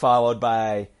 followed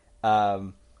by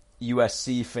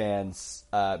USC fans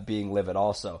being livid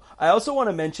also. I also want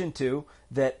to mention, too,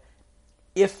 that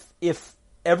if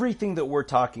everything that we're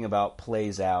talking about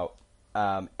plays out,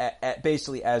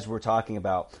 basically as we're talking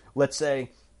about, let's say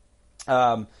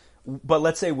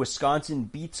Wisconsin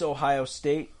beats Ohio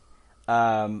State,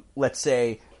 let's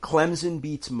say Clemson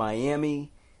beats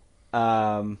Miami,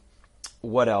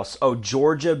 what else? Oh,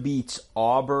 Georgia beats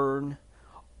Auburn.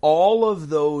 All of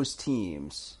those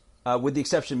teams... with the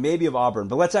exception maybe of Auburn,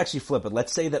 but let's actually flip it.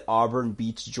 Let's say that Auburn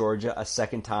beats Georgia a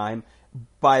second time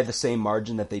by the same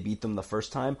margin that they beat them the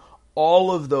first time.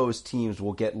 All of those teams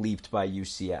will get leaped by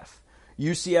UCF.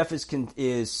 UCF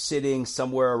is sitting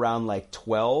somewhere around like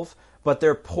 12, but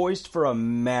they're poised for a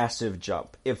massive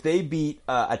jump. If they beat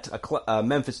a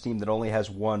Memphis team that only has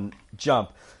one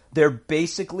jump, they're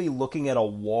basically looking at a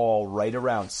wall right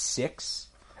around 6.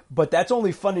 But that's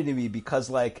only funny to me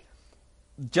because,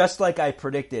 just like I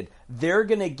predicted, they're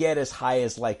going to get as high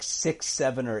as 6,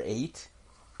 7, or 8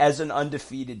 as an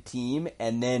undefeated team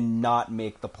and then not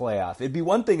make the playoff. It'd be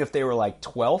one thing if they were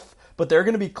 12th, but they're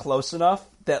going to be close enough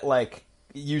that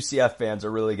UCF fans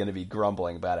are really going to be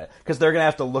grumbling about it because they're going to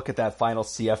have to look at that final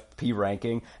CFP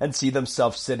ranking and see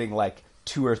themselves sitting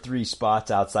 2 or 3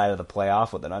 spots outside of the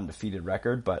playoff with an undefeated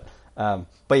record. But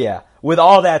yeah, with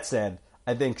all that said,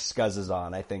 I think Scuzz is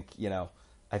on. I think,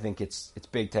 I think it's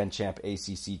Big Ten champ,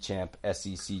 ACC champ,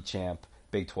 SEC champ,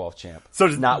 Big 12 champ. So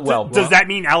does that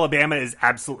mean Alabama is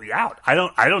absolutely out? I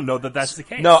don't know that that's the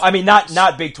case. No, I mean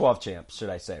not Big 12 champ, should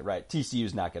I say? Right?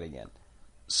 TCU's not getting in.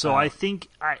 So I think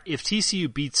if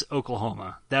TCU beats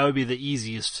Oklahoma, that would be the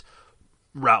easiest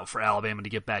route for Alabama to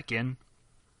get back in.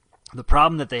 The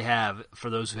problem that they have, for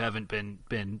those who haven't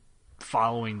been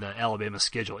following the Alabama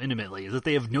schedule intimately, is that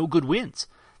they have no good wins.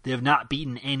 They have not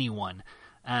beaten anyone.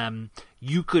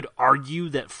 You could argue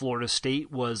that Florida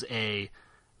State was a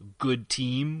good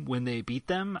team when they beat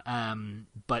them,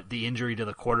 but the injury to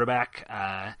the quarterback,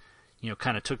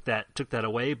 kind of took that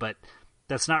away. But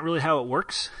that's not really how it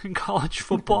works in college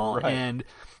football. Right. And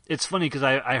it's funny because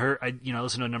I heard, I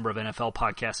listened to a number of NFL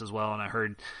podcasts as well, and I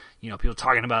heard, people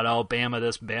talking about Bama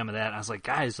this, Bama that. And I was like,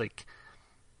 guys, like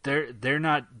they're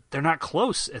not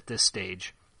close at this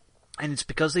stage, and it's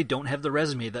because they don't have the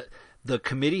resume that the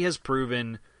committee has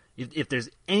proven. If there's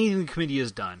anything the committee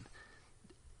has done,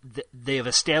 they have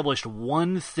established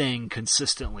one thing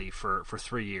consistently for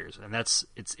 3 years, and that's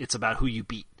it's about who you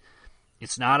beat.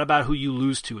 It's not about who you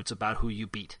lose to; it's about who you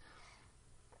beat.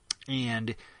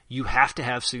 And you have to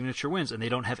have signature wins, and they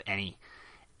don't have any.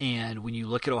 And when you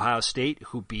look at Ohio State,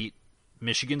 who beat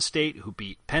Michigan State, who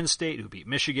beat Penn State, who beat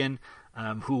Michigan,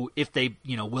 who, if they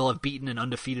will have beaten an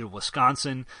undefeated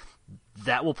Wisconsin,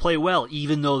 that will play well,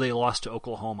 even though they lost to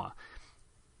Oklahoma.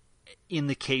 In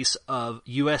the case of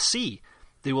USC,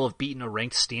 they will have beaten a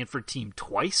ranked Stanford team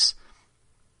twice.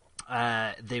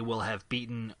 They will have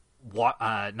beaten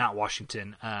not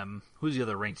Washington. Who's the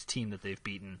other ranked team that they've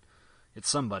beaten? It's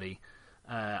somebody.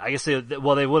 I guess they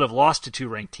would have lost to two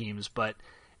ranked teams, but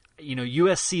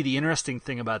USC, the interesting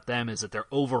thing about them is that their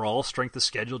overall strength of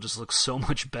schedule just looks so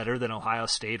much better than Ohio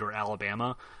State or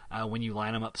Alabama when you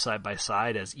line them up side by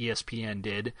side, as ESPN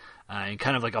did, in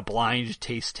kind of like a blind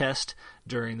taste test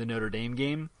during the Notre Dame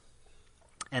game.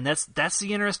 And that's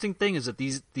the interesting thing, is that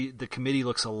the committee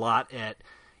looks a lot at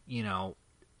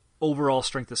overall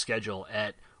strength of schedule,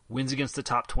 at wins against the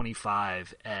top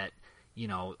 25, at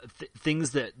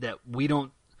things that we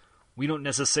don't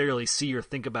necessarily see or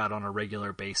think about on a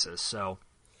regular basis. So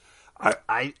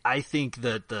I think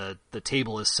that the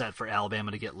table is set for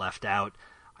Alabama to get left out.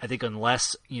 I think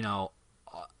unless, I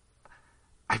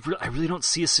really don't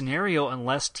see a scenario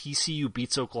unless TCU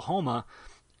beats Oklahoma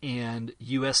and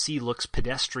USC looks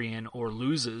pedestrian or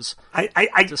loses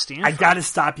to Stanford. I got to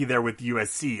stop you there with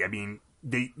USC. I mean,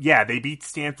 they beat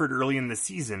Stanford early in the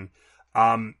season.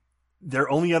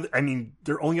 Their only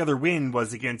other win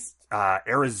was against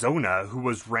Arizona, who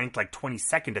was ranked like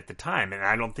 22nd at the time, and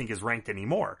I don't think is ranked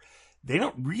anymore. They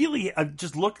don't really,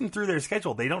 just looking through their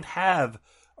schedule, they don't have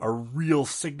a real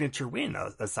signature win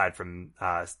aside from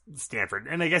Stanford,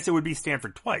 and I guess it would be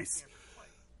Stanford twice.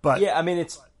 But yeah, I mean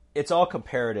it's all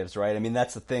comparatives, right? I mean,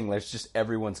 that's the thing. There's just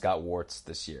everyone's got warts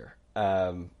this year.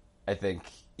 I think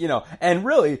and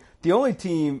really the only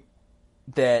team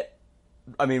that.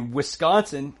 I mean,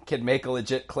 Wisconsin can make a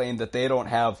legit claim that they don't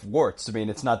have warts. I mean,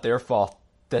 it's not their fault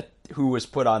that who was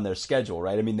put on their schedule,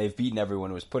 right? I mean, they've beaten everyone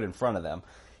who was put in front of them.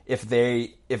 If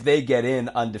they get in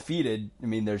undefeated, I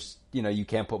mean, there's you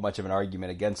can't put much of an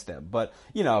argument against them. But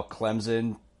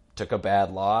Clemson took a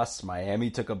bad loss, Miami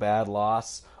took a bad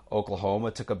loss,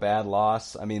 Oklahoma took a bad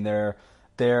loss. I mean,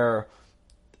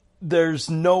 there's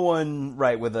no one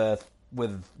right with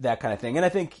that kind of thing. And I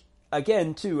think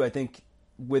again too,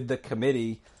 with the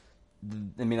committee,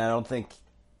 I mean, I don't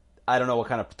know what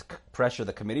kind of pressure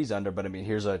the committee's under, but I mean,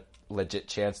 here's a legit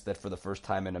chance that for the first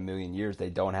time in a million years, they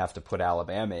don't have to put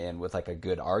Alabama in with like a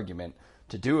good argument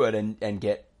to do it and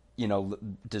get,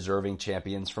 deserving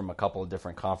champions from a couple of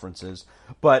different conferences.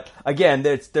 But again,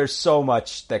 there's so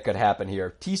much that could happen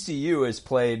here. TCU has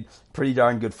played pretty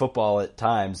darn good football at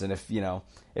times. And if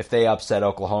they upset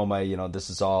Oklahoma,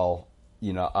 this is all,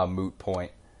 a moot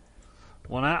point.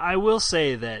 Well, I will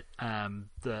say that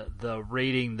the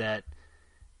rating that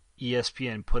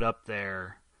ESPN put up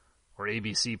there, or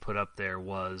ABC put up there,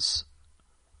 was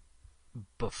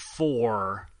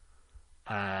before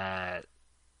Notre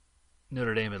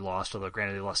Dame had lost, although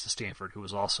granted they lost to Stanford, who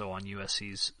was also on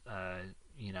USC's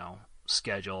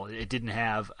schedule. It didn't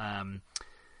have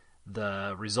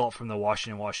the result from the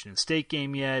Washington State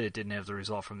game yet. It didn't have the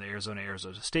result from the Arizona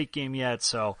State game yet.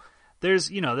 So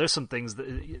there's some things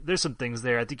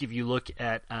there. I think if you look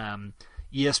at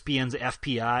ESPN's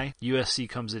FPI, USC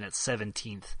comes in at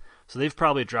 17th. So they've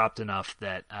probably dropped enough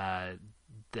that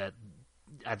that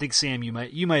I think, Sam, you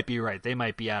might be right. They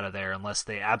might be out of there unless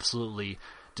they absolutely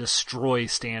destroy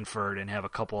Stanford and have a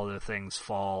couple other things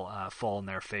fall in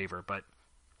their favor. But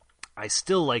I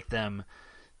still like them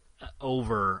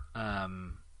over. I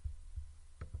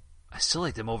still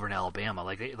like them over in Alabama.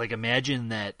 Like imagine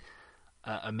that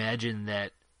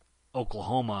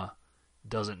Oklahoma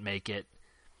doesn't make it,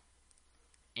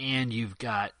 and you've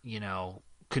got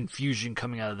confusion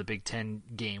coming out of the Big Ten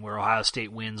game where Ohio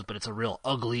State wins, but it's a real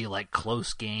ugly,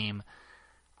 close game.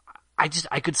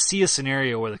 I could see a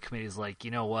scenario where the committee's like,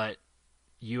 you know what,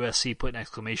 USC put an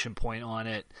exclamation point on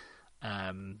it.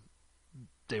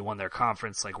 They won their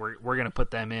conference. We're going to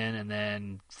put them in and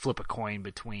then flip a coin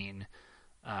between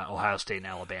Ohio State and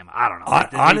Alabama. I don't know.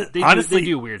 Honestly, they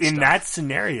do weird in stuff. that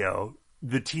scenario,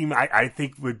 the team I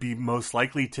think would be most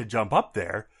likely to jump up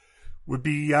there would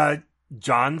be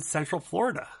John's Central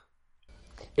Florida.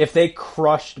 If they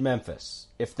crushed Memphis,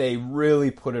 if they really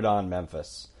put it on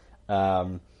Memphis,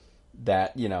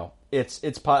 that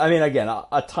I mean, again,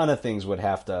 a ton of things would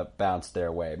have to bounce their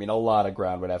way. I mean, a lot of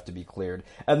ground would have to be cleared,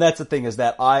 and that's the thing is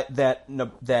that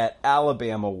that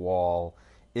Alabama wall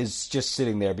is just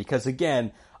sitting there because,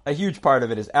 again, a huge part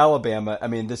of it is Alabama. I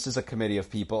mean, this is a committee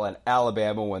of people, and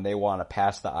Alabama, when they want to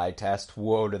pass the eye test,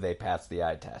 whoa, do they pass the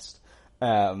eye test?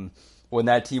 When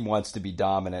that team wants to be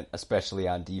dominant, especially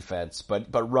on defense,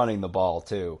 but running the ball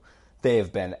too, they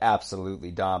have been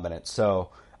absolutely dominant.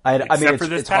 So I mean,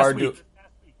 it's hard to.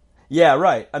 Yeah,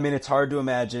 right. I mean, it's hard to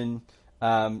imagine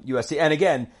USC. And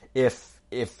again, if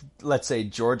let's say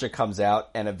Georgia comes out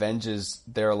and avenges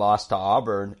their loss to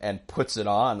Auburn and puts it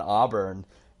on Auburn,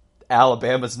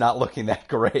 Alabama's not looking that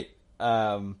great.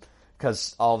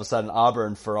 Because all of a sudden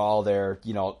Auburn, for all their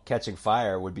catching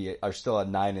fire, are still a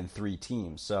 9-3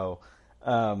 team. So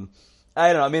I don't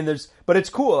know. I mean, but it's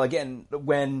cool. Again,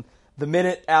 when the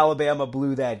minute Alabama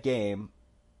blew that game,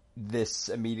 this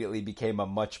immediately became a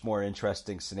much more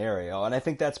interesting scenario, and I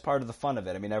think that's part of the fun of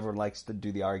it. I mean, everyone likes to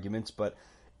do the arguments, but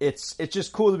it's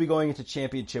just cool to be going into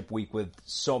championship week with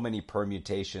so many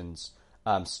permutations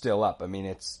still up. I mean,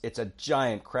 it's a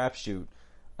giant crapshoot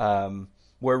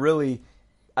where really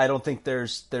I don't think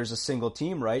there's a single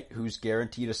team, right, who's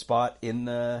guaranteed a spot in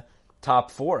the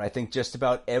top 4. I think just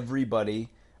about everybody,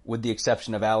 with the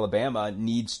exception of Alabama,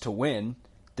 needs to win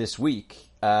this week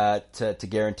to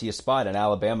guarantee a spot, and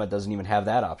Alabama doesn't even have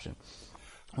that option.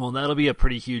 Well, that'll be a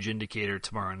pretty huge indicator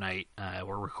tomorrow night.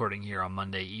 We're recording here on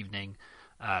Monday evening.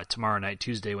 Tomorrow night,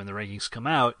 Tuesday, when the rankings come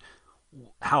out,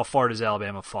 how far does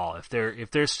Alabama fall? If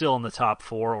they're still in the top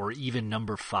 4 or even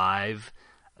number 5,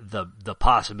 the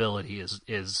possibility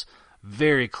is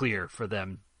very clear for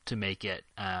them to make it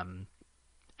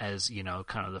as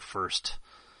kind of the first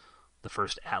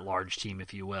at-large team,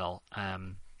 if you will.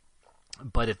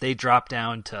 But if they drop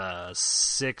down to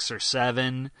 6 or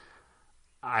 7,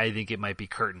 I think it might be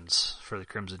curtains for the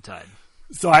Crimson Tide.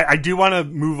 So I do want to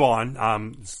move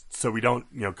on, so we don't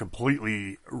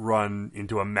completely run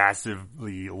into a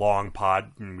massively long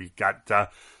pod, and we got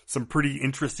some pretty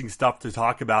interesting stuff to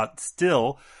talk about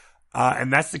still,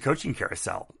 and that's the coaching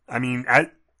carousel. I mean,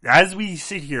 as we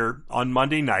sit here on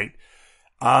Monday night,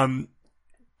 do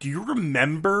you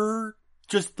remember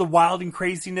just the wild and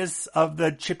craziness of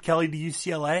the Chip Kelly to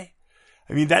UCLA?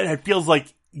 I mean, that feels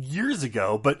like years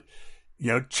ago, but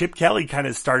Chip Kelly kind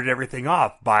of started everything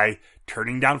off by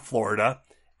turning down Florida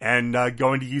and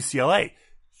going to UCLA.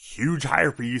 Huge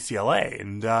hire for UCLA.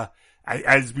 And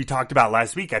as we talked about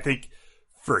last week, I think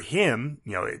for him,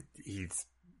 he's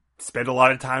spent a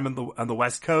lot of time on the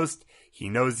West Coast. He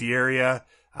knows the area.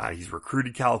 He's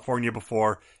recruited California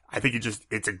before. I think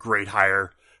it's a great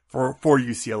hire for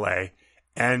UCLA.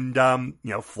 And,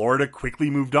 Florida quickly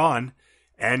moved on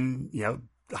and,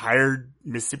 hired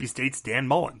Mississippi State's Dan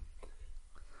Mullen.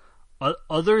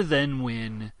 Other than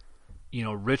when,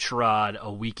 Rich Rod,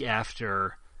 a week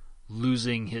after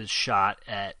losing his shot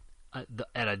at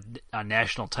a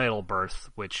national title berth,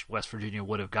 which West Virginia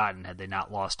would have gotten had they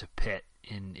not lost to Pitt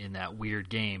in that weird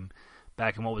game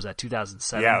back in, what was that,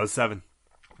 2007? Yeah, it was 7.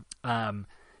 And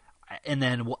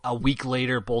then a week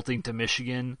later, bolting to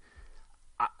Michigan.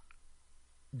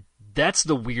 That's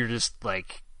the weirdest,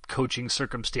 coaching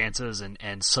circumstances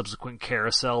and subsequent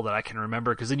carousel that I can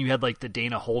remember. Because then you had, the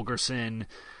Dana Holgorsen,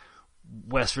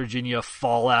 West Virginia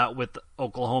fallout with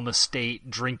Oklahoma State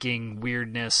drinking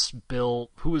weirdness.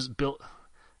 Bill?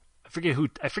 I forget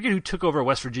who took over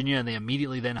West Virginia, and they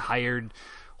immediately then hired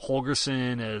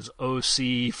Holgorsen as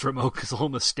OC from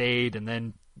Oklahoma State, and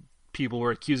then people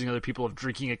were accusing other people of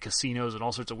drinking at casinos and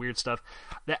all sorts of weird stuff.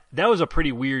 That was a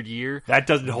pretty weird year. That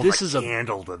doesn't hold a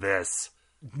candle to this.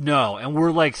 No, and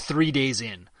we're 3 days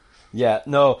in. Yeah,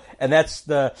 no, and it's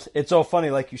so funny,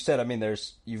 like you said. I mean,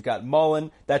 you've got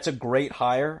Mullen. That's a great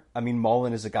hire. I mean,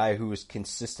 Mullen is a guy who has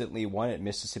consistently won at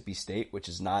Mississippi State, which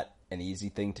is not an easy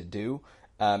thing to do.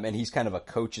 And he's kind of a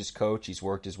coach's coach. He's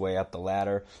worked his way up the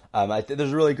ladder.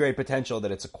 There's really great potential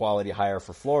that it's a quality hire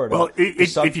for Florida. Well,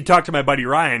 if you talk to my buddy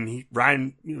Ryan,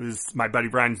 my buddy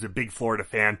Ryan's a big Florida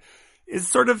fan, is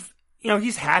sort of,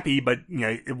 he's happy, but,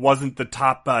 it wasn't the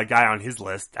top guy on his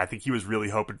list. I think he was really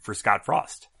hoping for Scott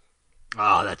Frost.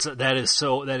 Oh,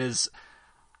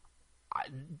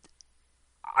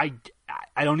 I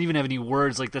don't even have any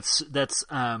words.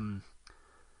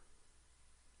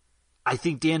 I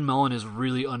think Dan Mullen is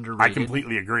really underrated. I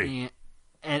completely agree.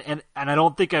 And I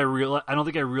don't think I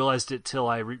realized it till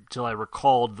I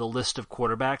recalled the list of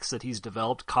quarterbacks that he's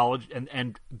developed, college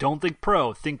and don't think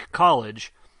pro, think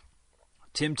college.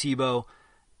 Tim Tebow,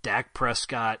 Dak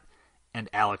Prescott, and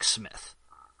Alex Smith.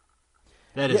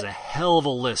 That is a hell of a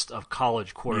list of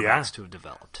college quarterbacks to have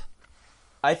developed.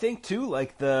 I think too,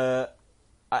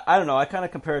 I don't know. I kind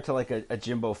of compare it to like a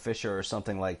Jimbo Fisher or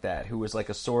something like that, who was like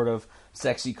a sort of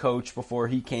sexy coach before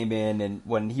he came in. And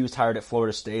when he was hired at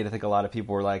Florida State, I think a lot of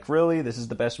people were like, really, this is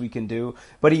the best we can do.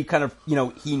 But he kind of,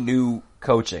 he knew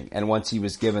coaching. And once he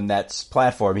was given that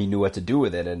platform, he knew what to do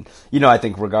with it. And, I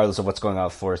think regardless of what's going on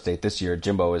with Florida State this year,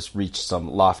 Jimbo has reached some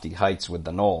lofty heights with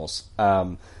the Noles.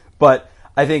 But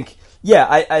I think,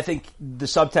 I think the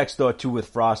subtext, though, too, with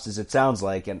Frost is it sounds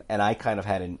like, and I kind of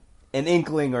had an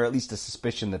inkling or at least a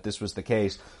suspicion that this was the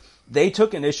case. They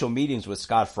took initial meetings with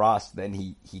Scott Frost, then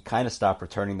he kind of stopped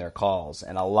returning their calls,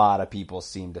 and a lot of people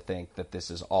seem to think that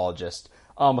this is all just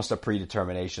almost a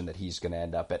predetermination that he's going to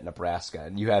end up at Nebraska.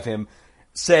 And you have him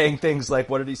saying things like,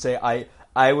 what did he say?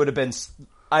 I would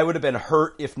have been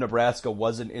hurt if Nebraska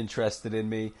wasn't interested in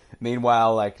me.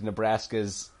 Meanwhile, like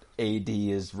Nebraska's AD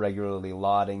is regularly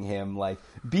lauding him. Like,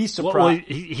 be surprised.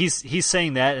 Well, he's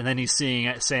saying that, and then he's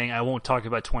saying, I won't talk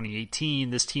about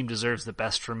 2018. This team deserves the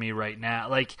best from me right now.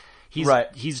 Like,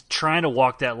 he's trying to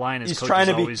walk that line as coaches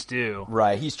always do.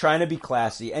 Right. He's trying to be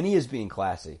classy, and he is being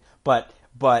classy. But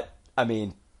I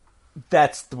mean,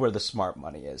 that's where the smart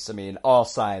money is. I mean, all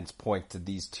signs point to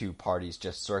these two parties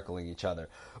just circling each other.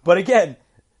 But again,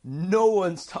 no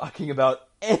one's talking about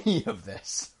any of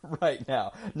this right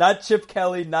now. Not Chip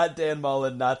Kelly, not Dan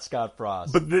Mullen, not Scott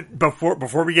Frost. But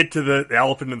before we get to the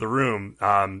elephant in the room,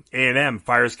 A&M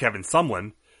fires Kevin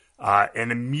Sumlin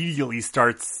and immediately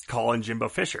starts calling Jimbo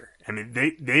Fisher. I mean,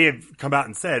 they have come out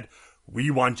and said, we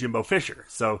want Jimbo Fisher.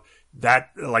 So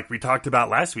that, like we talked about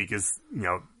last week, is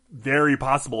very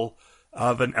possible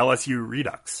of an LSU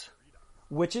redux.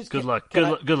 Which is good luck.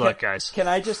 Good luck, guys. Can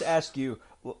I just ask you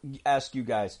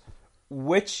guys,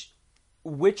 which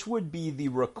would be the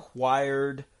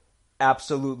required,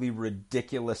 absolutely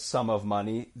ridiculous sum of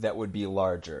money that would be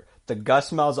larger? The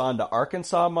Gus Malzahn to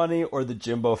Arkansas money or the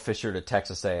Jimbo Fisher to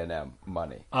Texas A&M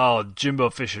money? Oh, Jimbo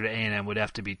Fisher to A&M would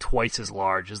have to be twice as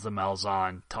large as the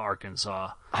Malzahn to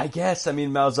Arkansas. I guess. I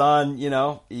mean, Malzahn,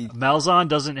 Malzahn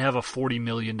doesn't have a $40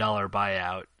 million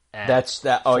buyout at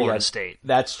Florida State.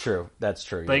 That's true.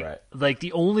 You're right. Like,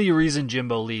 the only reason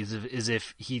Jimbo leaves is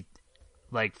if he,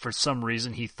 like, for some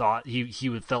reason he thought he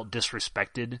felt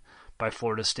disrespected by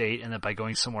Florida State and that by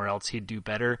going somewhere else he'd do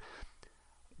better.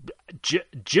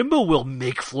 Jimbo will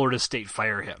make Florida State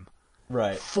fire him.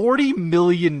 Right. $40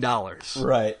 million.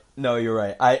 Right. No, you're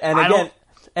right.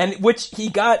 And which he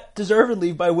got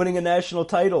deservedly by winning a national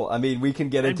title. I mean, we can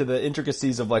get into the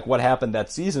intricacies of like what happened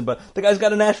that season, but the guy's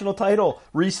got a national title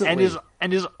recently,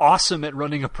 and is awesome at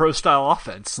running a pro style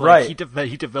offense. Like, right,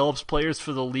 he develops players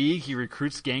for the league. He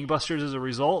recruits gangbusters as a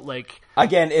result. Like,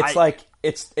 again, it's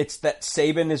that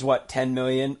Saban is what, $10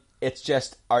 million. It's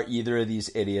just, are either of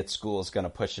these idiot schools going to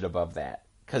push it above that?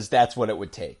 Because that's what it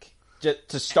would take just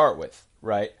to start with.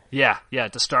 Right. Yeah,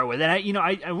 to start with. And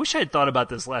I wish I had thought about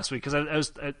this last week because I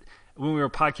was when we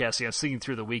were podcasting, I was thinking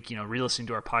through the week, re-listening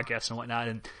to our podcast and whatnot,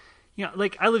 and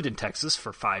like I lived in Texas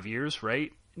for 5 years,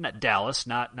 right? Not Dallas,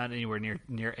 not anywhere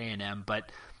near A&M,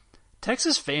 but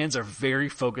Texas fans are very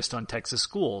focused on Texas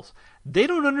schools. They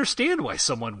don't understand why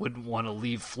someone wouldn't want to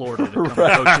leave Florida to come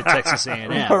coach at Texas A&M.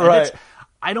 Right. And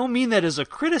I don't mean that as a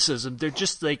criticism. They're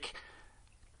just like,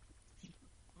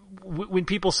 when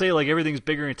people say like everything's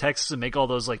bigger in Texas and make all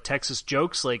those like Texas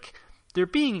jokes, like they're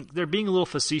being a little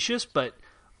facetious, but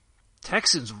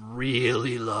Texans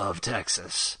really love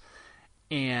Texas,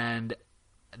 and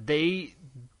they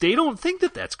don't think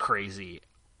that that's crazy.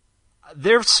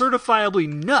 They're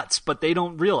certifiably nuts, but they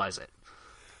don't realize it.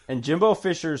 And Jimbo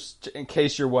Fisher's, in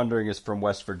case you're wondering, is from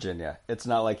West Virginia. It's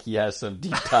not like he has some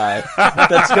deep tie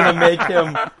that's going to make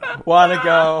him want to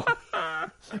go.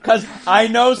 Because I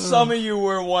know some of you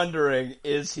were wondering,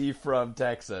 is he from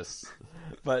Texas?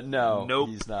 But no, nope.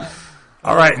 He's not.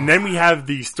 All right, and then we have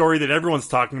the story that everyone's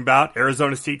talking about,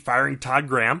 Arizona State firing Todd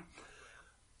Graham.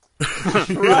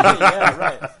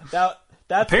 Right. That's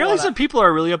apparently some people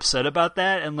are really upset about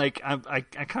that, and like I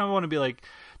kind of want to be like,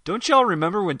 don't y'all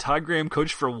remember when Todd Graham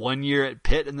coached for 1 year at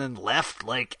Pitt and then left?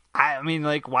 Like, I mean,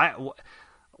 like,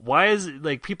 why is it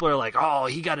like people are like, oh,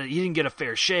 he didn't get a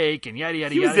fair shake and yada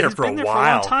yada yada. He was there He's for been a there while. for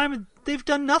a long time, and they've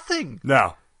done nothing.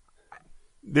 No,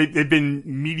 they've been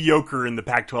mediocre in the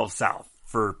Pac-12 South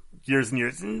for years and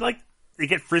years, and like they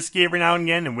get frisky every now and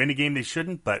again and win a game they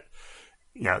shouldn't. But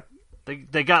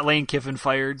They got Lane Kiffin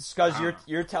fired. Scuzz,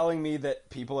 you're telling me that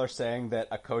people are saying that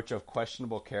a coach of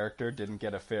questionable character didn't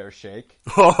get a fair shake?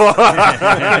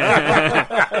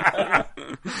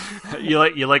 You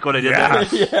like what I did yeah.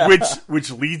 there? Yeah.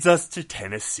 Which leads us to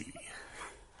Tennessee.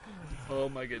 Oh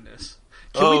my goodness.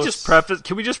 Can we just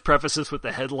preface this with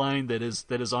the headline that is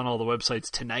on all the websites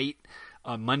tonight?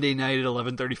 on Monday night at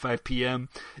 11:35 p.m.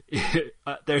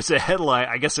 There's a headline.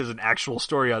 I guess there's an actual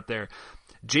story out there.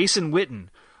 Jason Witten,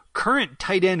 current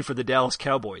tight end for the Dallas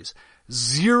Cowboys,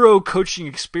 zero coaching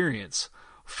experience,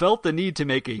 felt the need to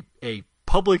make a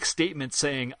public statement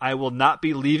saying, "I will not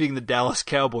be leaving the Dallas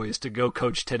Cowboys to go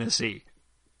coach Tennessee."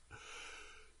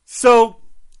 So,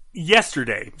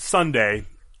 yesterday, Sunday,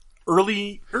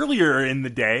 earlier in the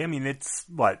day, I mean, it's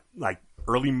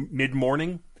early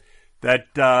mid-morning,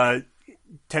 that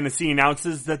Tennessee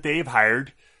announces that they've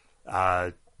hired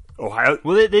Ohio.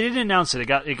 Well, they didn't announce it. It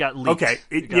got leaked. Okay,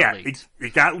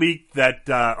 it got leaked that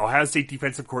Ohio State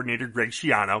defensive coordinator Greg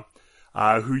Schiano,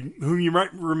 who you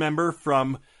might remember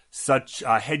from such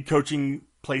head coaching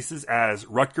places as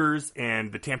Rutgers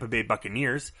and the Tampa Bay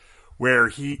Buccaneers, where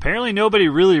he apparently nobody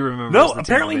really remembers. No, the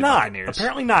apparently Tampa Bay not. Buccaneers.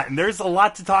 Apparently not. And there's a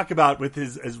lot to talk about with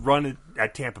his run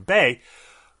at Tampa Bay,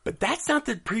 but that's not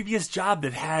the previous job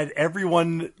that had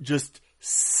everyone just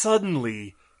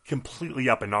suddenly completely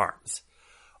up in arms.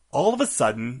 All of a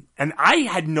sudden, and I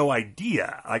had no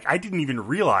idea, I didn't even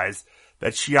realize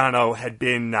that Schiano had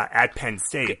been at Penn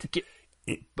State.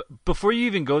 Before you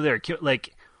even go there,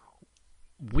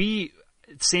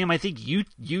 Sam, I think you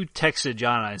texted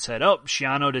John and I and said, "Oh,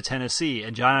 Schiano to Tennessee,"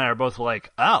 and John and I are both like,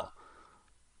 "Oh,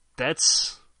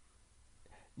 that's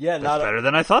better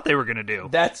than I thought they were going to do."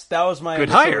 That was my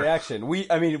initial reaction.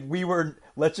 We were,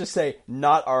 let's just say,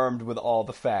 not armed with all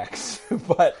the facts,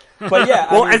 but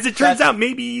yeah. Well, as it turns out,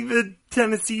 maybe the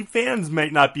Tennessee fans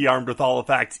might not be armed with all the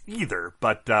facts either.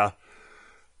 But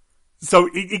so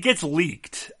it gets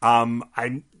leaked. I'm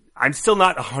still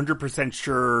not 100%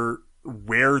 sure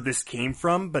where this came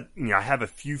from, but I have a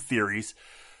few theories.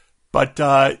 But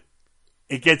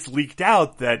it gets leaked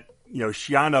out that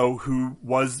Schiano, who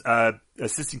was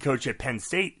assistant coach at Penn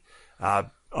State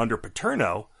under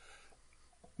Paterno,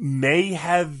 may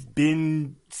have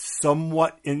been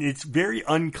somewhat, and it's very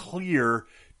unclear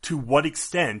to what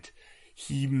extent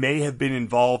he may have been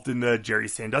involved in the Jerry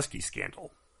Sandusky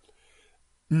scandal.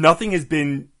 Nothing has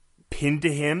been pinned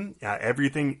to him.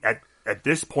 Everything at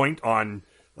this point on,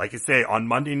 like I say, on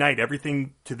Monday night,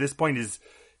 everything to this point is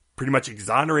pretty much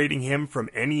exonerating him from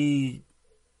any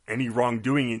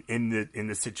wrongdoing in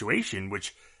the situation,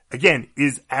 which again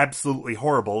is absolutely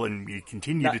horrible, and we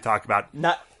continue to talk about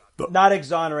not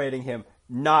exonerating him,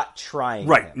 not trying.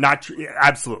 Right, him.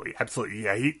 Absolutely.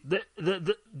 Yeah,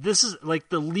 this is like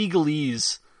the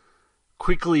legalese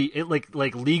quickly.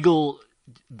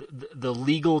 The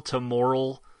legal to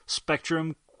moral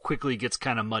spectrum quickly gets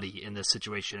kind of muddy in this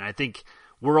situation. I think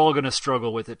we're all going to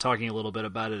struggle with it, talking a little bit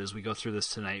about it as we go through this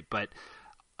tonight. But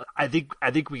I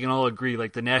think we can all agree,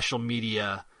 the national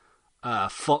media,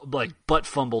 butt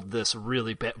fumbled this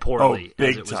really poorly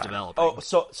as it was developing. Oh,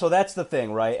 so that's the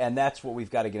thing, right? And that's what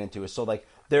we've got to get into. Is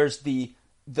there's the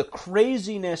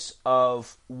craziness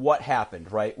of what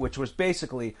happened, right? Which was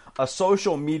basically a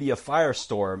social media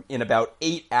firestorm in about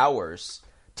 8 hours,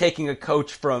 taking a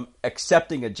coach from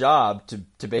accepting a job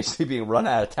to basically being run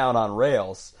out of town on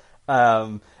rails.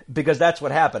 Because that's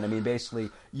what happened. I mean, basically,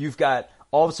 you've got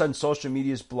all of a sudden social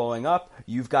media is blowing up.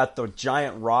 You've got the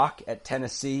giant rock at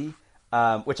Tennessee,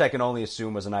 which I can only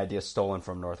assume was an idea stolen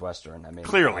from Northwestern. I mean,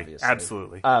 clearly, obviously.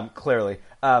 absolutely. Clearly.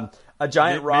 A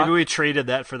giant rock. Maybe we traded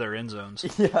that for their end zones.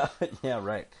 Yeah,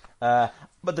 right.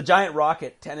 But the giant rock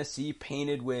at Tennessee,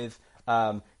 painted with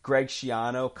Greg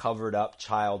Schiano covered up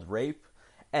child rape.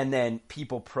 And then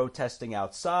people protesting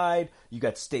outside. You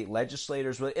got state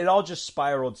legislators. It all just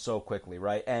spiraled so quickly,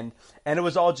 right? And it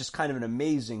was all just kind of an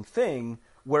amazing thing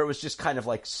where it was just kind of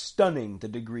stunning the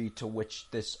degree to which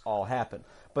this all happened.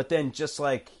 But then, just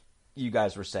like you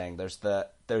guys were saying, there's the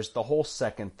whole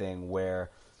second thing where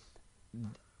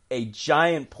a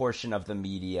giant portion of the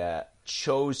media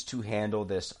chose to handle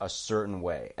this a certain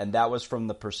way, and that was from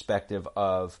the perspective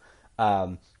of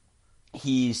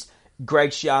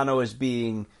Greg Schiano is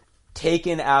being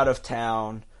taken out of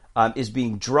town, is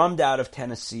being drummed out of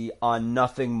Tennessee on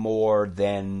nothing more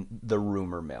than the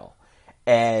rumor mill.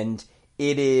 And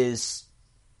it's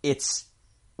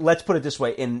let's put it this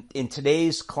way, in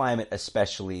today's climate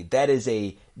especially, that is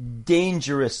a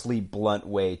dangerously blunt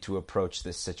way to approach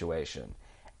this situation.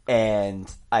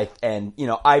 And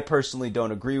I personally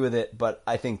don't agree with it, but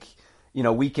I think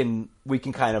we can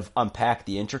kind of unpack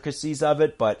the intricacies of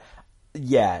it, but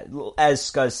yeah, as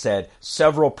Scuzz said,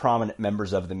 several prominent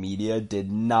members of the media did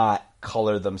not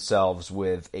color themselves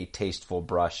with a tasteful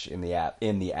brush in the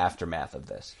aftermath of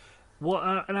this.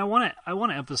 Well, and I want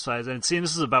to emphasize, and seeing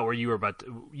this is about where you were about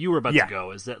to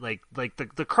go, is that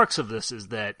the crux of this is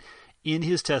that in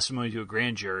his testimony to a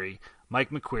grand jury, Mike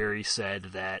McQuarrie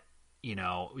said that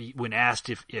when asked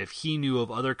if he knew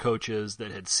of other coaches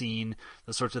that had seen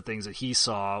the sorts of things that he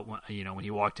saw, when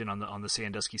he walked in on the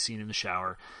Sandusky scene in the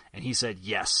shower, and he said,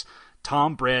 yes,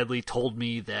 Tom Bradley told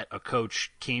me that a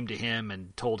coach came to him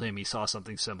and told him he saw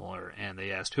something similar, and they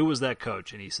asked, who was that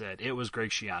coach? And he said, it was Greg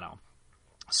Schiano.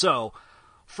 So,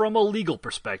 from a legal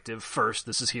perspective, first,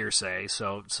 this is hearsay,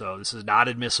 so this is not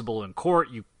admissible in court.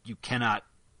 You cannot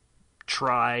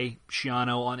try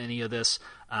Schiano on any of this.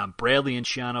 Bradley and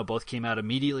Schiano both came out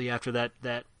immediately after that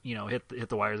hit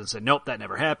the wires and said, nope, that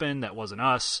never happened, that wasn't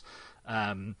us.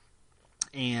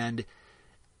 And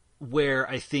where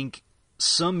I think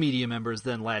some media members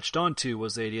then latched onto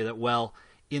was the idea that, well,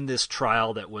 in this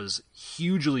trial that was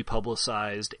hugely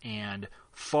publicized and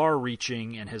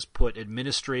far-reaching and has put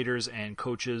administrators and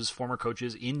coaches, former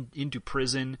coaches, into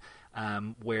prison,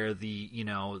 where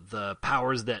the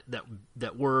powers that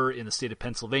were in the state of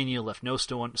Pennsylvania left no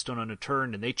stone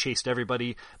unturned, and they chased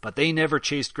everybody, but they never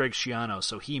chased Greg Schiano,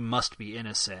 so he must be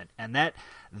innocent. And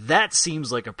that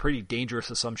seems like a pretty dangerous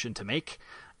assumption to make.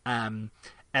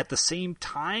 At the same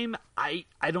time, I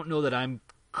don't know that I'm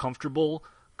comfortable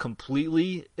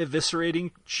completely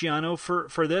eviscerating Schiano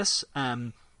for this.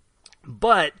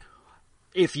 But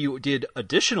if you did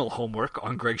additional homework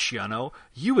on Greg Schiano,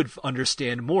 you would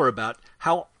understand more about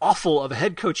how awful of a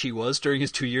head coach he was during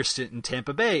his 2-year stint in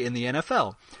Tampa Bay in the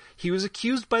NFL. He was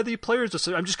accused by the Players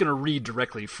Association. I'm just going to read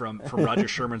directly from Roger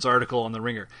Sherman's article on The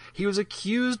Ringer. He was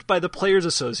accused by the Players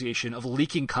Association of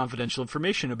leaking confidential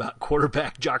information about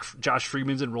quarterback Josh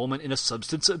Freeman's enrollment in a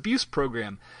substance abuse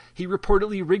program. He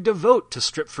reportedly rigged a vote to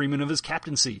strip Freeman of his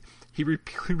captaincy. He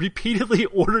repeatedly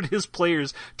ordered his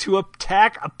players to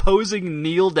attack opposing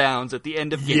kneel downs at the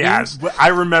end of games. Yeah, I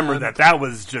remember that. That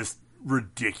was just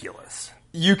ridiculous.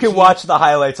 You can watch the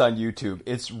highlights on YouTube.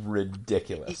 It's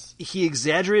ridiculous. He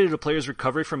exaggerated a player's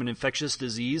recovery from an infectious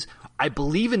disease. I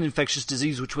believe an infectious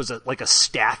disease, which was like a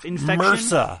staph infection.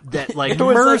 MRSA. That like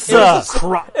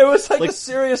MRSA. It was like a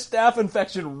serious staph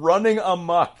infection running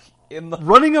amok in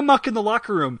the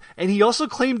locker room. And he also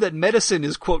claimed that medicine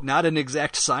is, quote, not an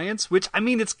exact science, which, I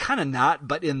mean, it's kind of not,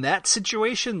 but in that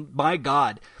situation, my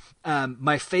God.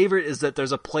 My favorite is that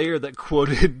there's a player that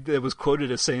was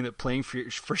quoted as saying that playing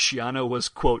for Schiano was,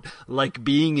 quote, like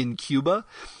being in Cuba.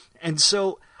 And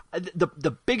so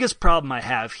the biggest problem I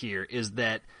have here is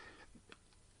that,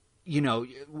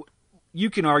 you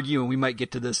can argue, and we might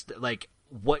get to this, like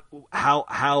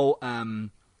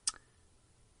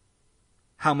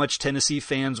how much Tennessee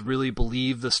fans really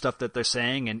believe the stuff that they're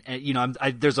saying. And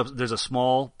there's a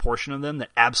small portion of them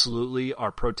that absolutely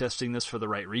are protesting this for the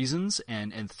right reasons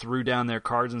and threw down their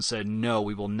cards and said, no,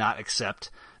 we will not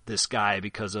accept this guy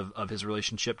because of his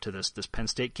relationship to this Penn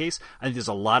State case. I think there's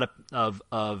a lot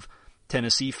of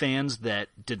Tennessee fans that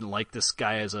didn't like this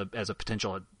guy as a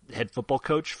potential head football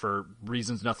coach for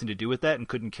reasons nothing to do with that and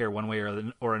couldn't care one way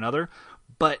or another.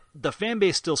 But the fan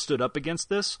base still stood up against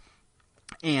this.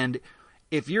 And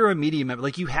if you're a media member,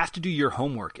 like, you have to do your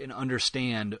homework and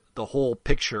understand the whole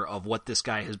picture of what this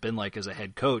guy has been like as a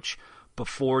head coach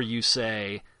before you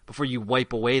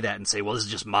wipe away that and say, well, this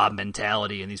is just mob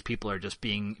mentality and these people are just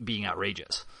being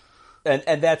outrageous.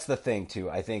 And that's the thing too,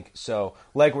 I think. So,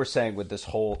 like we're saying with this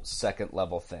whole second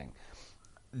level thing,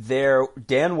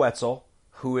 Dan Wetzel,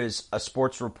 who is a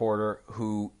sports reporter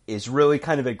who is really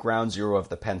kind of at ground zero of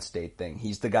the Penn State thing.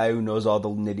 He's the guy who knows all the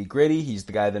nitty-gritty. He's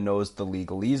the guy that knows the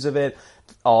legalese of it,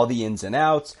 all the ins and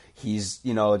outs. He's,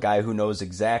 a guy who knows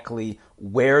exactly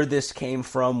where this came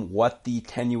from, what the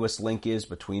tenuous link is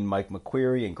between Mike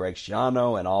McQueary and Greg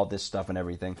Schiano and all this stuff and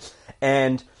everything.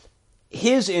 And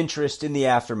his interest in the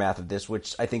aftermath of this,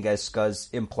 which I think, as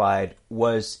Scuzz implied,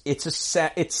 was it's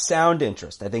sound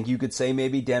interest. I think you could say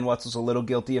maybe Dan Wetzel's a little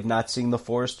guilty of not seeing the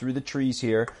forest through the trees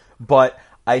here, but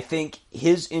I think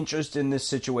his interest in this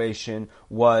situation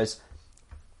was,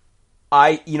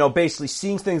 basically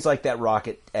seeing things like that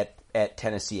rocket at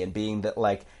Tennessee and being that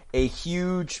like a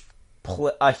huge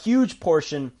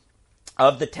portion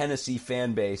of the Tennessee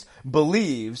fan base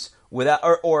believes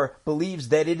believes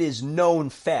that it is known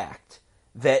fact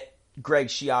that Greg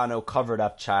Schiano covered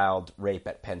up child rape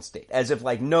at Penn State, as if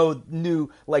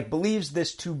believes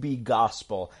this to be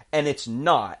gospel, and it's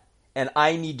not, and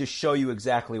I need to show you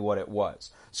exactly what it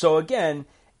was. So again,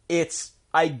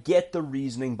 I get the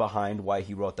reasoning behind why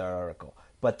he wrote that article,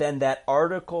 but then that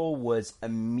article was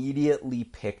immediately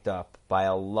picked up by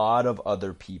a lot of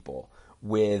other people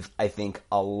with, I think,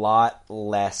 a lot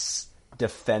less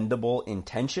defendable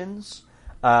intentions.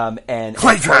 And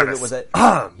part of it was that,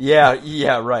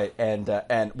 yeah, right. And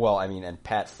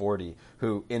Pat Forty,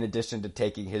 who, in addition to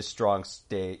taking his strong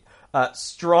stance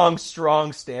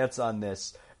on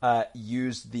this,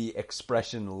 used the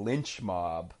expression lynch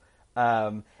mob.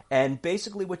 And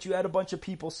basically what you had a bunch of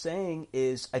people saying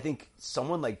is, I think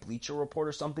someone like Bleacher Report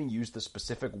or something used the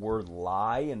specific word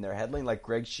lie in their headline, like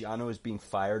Greg Schiano is being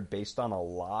fired based on a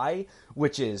lie,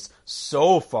 which is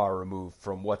so far removed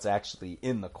from what's actually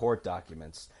in the court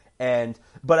documents.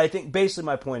 But I think basically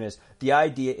my point is, the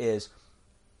idea is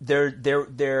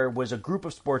there was a group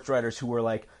of sports writers who were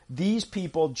like, these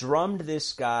people drummed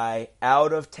this guy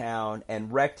out of town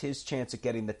and wrecked his chance at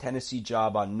getting the Tennessee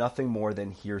job on nothing more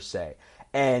than hearsay.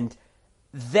 And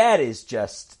that is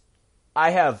just,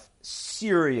 I have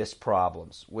serious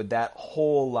problems with that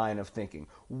whole line of thinking.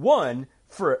 One,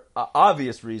 for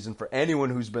obvious reason, for anyone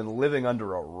who's been living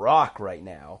under a rock right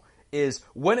now, is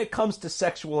when it comes to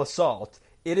sexual assault,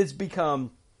 it has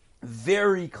become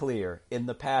very clear in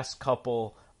the past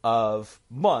couple of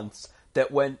months that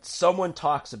when someone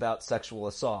talks about sexual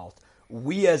assault,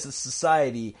 we as a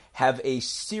society have a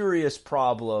serious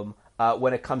problem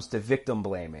when it comes to victim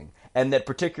blaming. And that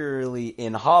particularly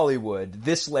in Hollywood,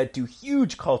 this led to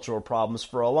huge cultural problems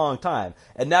for a long time.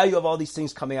 And now you have all these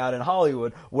things coming out in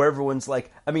Hollywood where everyone's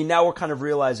like, I mean, now we're kind of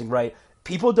realizing, right,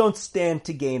 people don't stand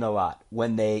to gain a lot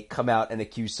when they come out and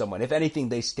accuse someone. If anything,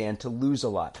 they stand to lose a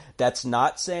lot. That's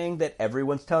not saying that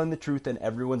everyone's telling the truth and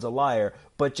everyone's a liar,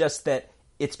 but just that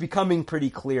it's becoming pretty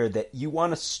clear that you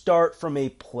want to start from a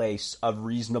place of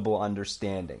reasonable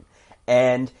understanding.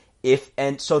 And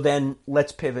so then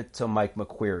let's pivot to Mike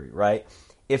McQueary, right?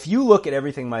 If you look at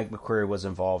everything Mike McQueary was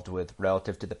involved with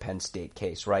relative to the Penn State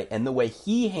case, right, and the way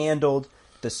he handled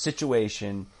the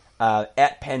situation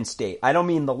at Penn State, I don't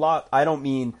mean the law, I don't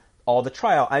mean all the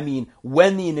trial, I mean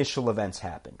when the initial events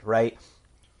happened, right?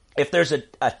 If there's a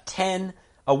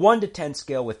 1 to 10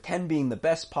 scale, with 10 being the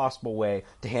best possible way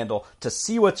to handle, to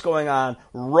see what's going on,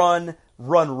 run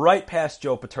right past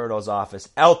Joe Paterno's office,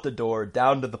 out the door,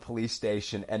 down to the police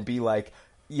station, and be like,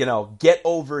 get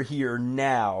over here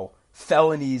now.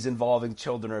 Felonies involving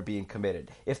children are being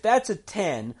committed. If that's a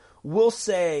 10, we'll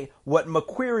say what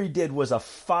McQueary did was a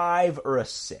 5 or a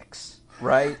 6,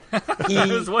 right? I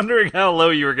was wondering how low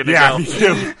you were going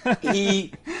to go.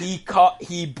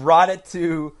 He brought it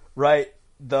to, right,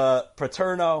 the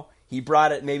Paterno. He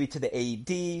brought it maybe to the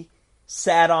AD.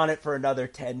 Sat on it for another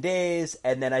 10 days,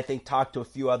 and then I think talked to a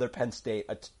few other Penn State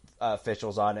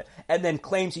officials on it, and then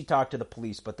claims he talked to the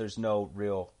police, but there's no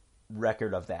real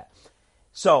record of that.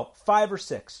 So, 5 or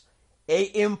 6. An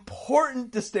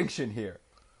important distinction here.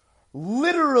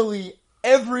 Literally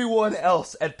everyone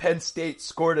else at Penn State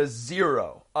scored a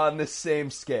 0 on this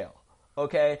same scale.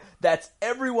 Okay? That's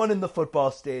everyone in the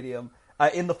football stadium.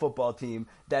 In the football team.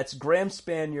 That's Graham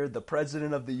Spanier, the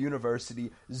president of the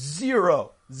university.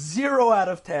 0 out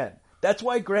of 10. That's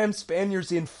why Graham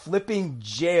Spanier's in flipping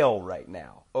jail right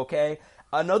now. Okay?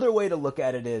 Another way to look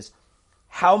at it is,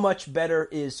 how much better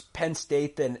is Penn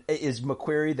State is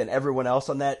McQueary than everyone else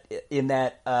in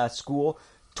that school?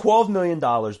 $12 million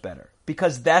better.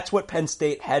 Because that's what Penn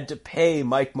State had to pay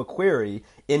Mike McQueary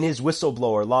in his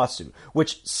whistleblower lawsuit,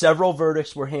 which several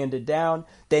verdicts were handed down.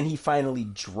 Then he finally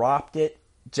dropped it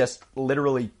just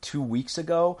literally 2 weeks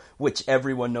ago, which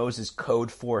everyone knows is code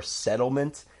for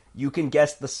settlement. You can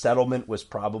guess the settlement was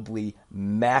probably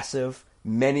massive,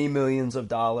 many millions of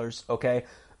dollars, okay?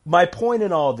 My point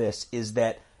in all this is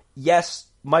that, yes,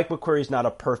 Mike McQueary is not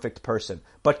a perfect person,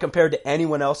 but compared to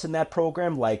anyone else in that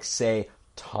program, like, say,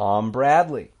 Tom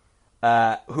Bradley,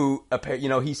 who,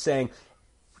 he's saying,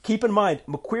 keep in mind,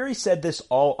 McQueary said this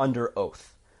all under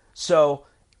oath. So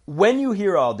when you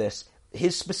hear all this,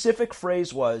 his specific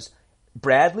phrase was,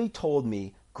 Bradley told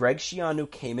me Greg Schiano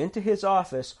came into his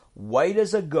office white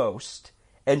as a ghost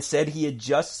and said he had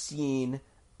just seen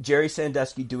Jerry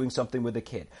Sandusky doing something with a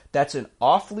kid. That's an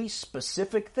awfully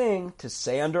specific thing to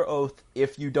say under oath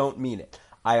if you don't mean it.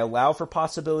 I allow for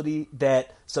possibility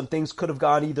that some things could have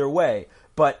gone either way,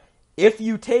 but if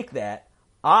you take that,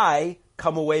 I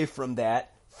come away from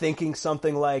that thinking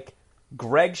something like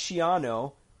Greg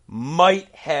Schiano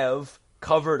might have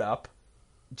covered up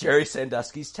Jerry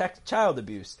Sandusky's child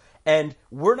abuse. And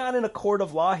we're not in a court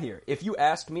of law here. If you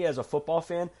ask me as a football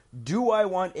fan, do I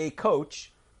want a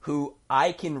coach who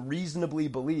I can reasonably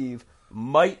believe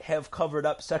might have covered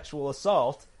up sexual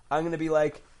assault? I'm going to be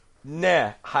like,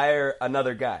 nah, hire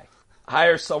another guy.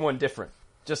 Hire someone different.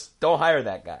 Just don't hire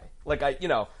that guy. Like,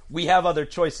 we have other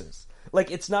choices. Like,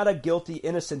 it's not a guilty,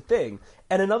 innocent thing.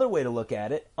 And another way to look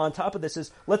at it, on top of this,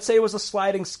 is, let's say it was a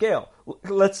sliding scale.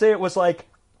 Let's say it was like,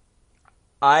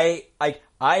 I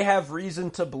have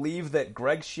reason to believe that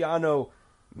Greg Schiano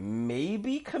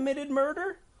maybe committed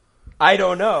murder? I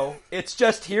don't know. It's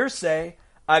just hearsay.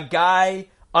 A guy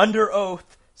under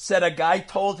oath said a guy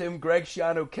told him Greg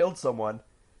Schiano killed someone.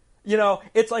 You know,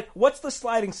 it's like, what's the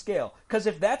sliding scale? Because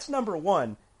if that's number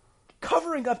one,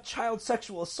 covering up child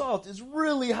sexual assault is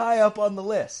really high up on the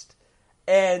list.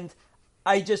 And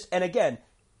and again,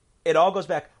 it all goes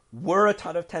back. We're a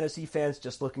ton of Tennessee fans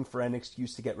just looking for an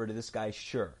excuse to get rid of this guy,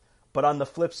 sure. But on the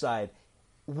flip side,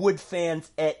 would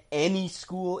fans at any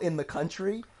school in the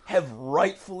country have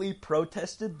rightfully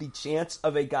protested the chance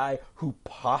of a guy who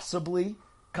possibly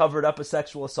covered up a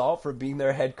sexual assault from being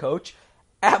their head coach?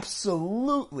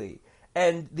 Absolutely.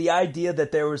 And the idea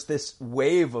that there was this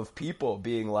wave of people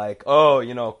being like, oh,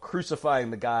 you know,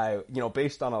 crucifying the guy, you know,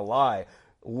 based on a lie,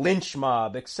 lynch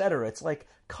mob, etc. It's like,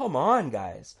 come on,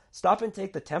 guys. Stop and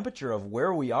take the temperature of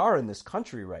where we are in this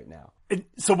country right now.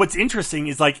 So what's interesting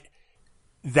is, like,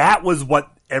 that was what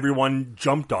everyone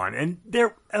jumped on. And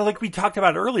there, like we talked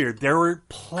about earlier, there were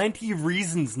plenty of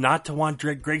reasons not to want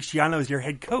Greg Schiano as your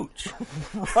head coach.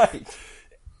 Right.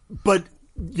 But,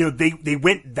 you know, they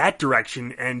went that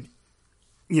direction, and,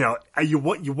 you know, you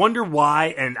wonder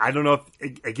why. And I don't know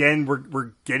if, again,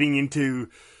 we're getting into,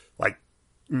 like,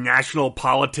 national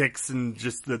politics and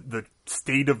just the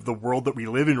state of the world that we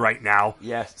live in right now.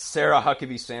 Yes, Sarah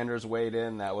Huckabee Sanders weighed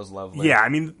in. That was lovely. Yeah, I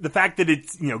mean, the fact that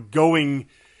it's, you know, going,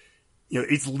 you know,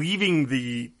 it's leaving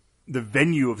the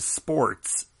venue of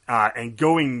sports and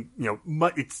going, you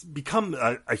know, it's become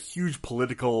a huge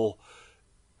political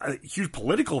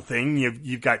thing.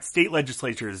 You've got state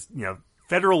legislatures, you know,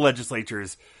 federal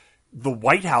legislatures, the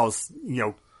White House, you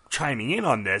know, chiming in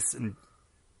on this, and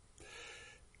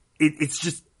it's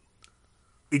just,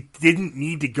 it didn't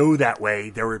need to go that way.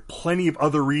 There were plenty of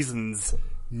other reasons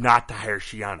not to hire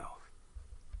Schiano.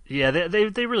 Yeah,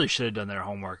 they really should have done their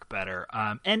homework better,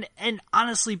 and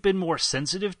honestly been more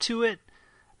sensitive to it,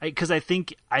 because I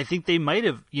think they might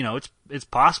have, you know, it's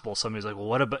possible somebody's like, well,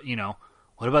 what about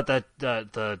that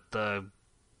the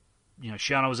you know,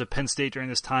 Schiano was at Penn State during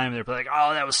this time, and they're like,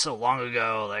 oh, that was so long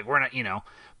ago, like, we're not, you know,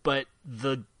 but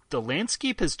the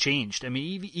landscape has changed. I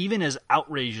mean, even as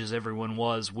outraged as everyone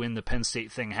was when the Penn State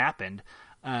thing happened,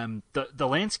 the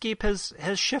landscape has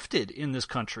shifted in this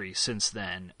country since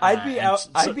then. I'd be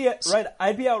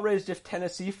outraged if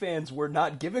Tennessee fans were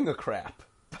not giving a crap.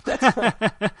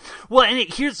 Well,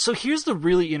 and here's the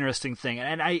really interesting thing,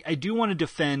 and I do want to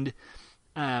defend.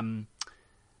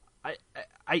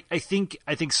 I think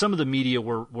some of the media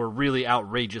were really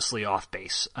outrageously off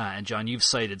base, and John, you've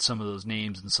cited some of those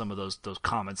names and some of those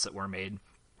comments that were made.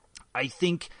 I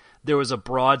think there was a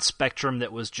broad spectrum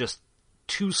that was just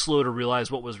too slow to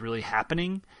realize what was really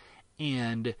happening,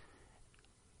 and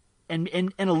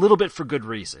a little bit for good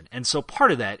reason. And so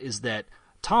part of that is that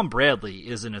Tom Bradley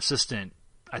is an assistant.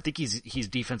 I think he's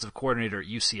defensive coordinator at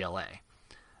UCLA.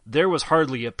 There was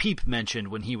hardly a peep mentioned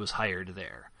when he was hired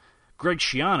there. Greg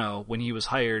Schiano, when he was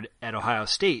hired at Ohio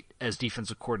State as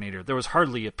defensive coordinator, there was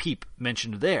hardly a peep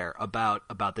mentioned there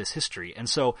about this history. And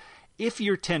so if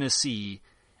you're Tennessee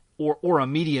or a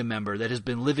media member that has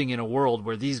been living in a world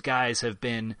where these guys have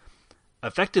been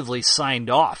effectively signed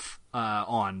off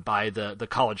on by the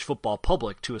college football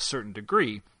public to a certain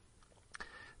degree,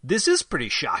 this is pretty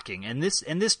shocking. And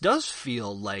this does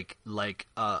feel like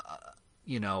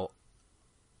you know,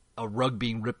 a rug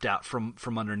being ripped out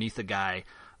from underneath a guy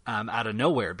out of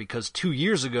nowhere, because 2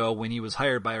 years ago when he was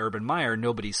hired by Urban Meyer,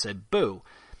 nobody said boo.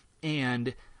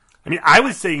 And I mean, I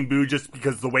was saying boo just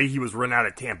because the way he was run out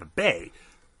of Tampa Bay,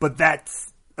 but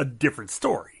that's a different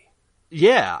story.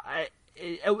 Yeah.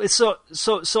 So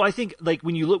I think, like,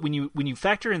 when you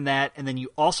factor in that, and then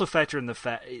you also factor in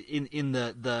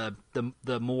the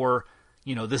more,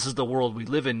 you know, this is the world we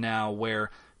live in now, where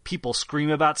people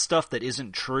scream about stuff that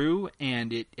isn't true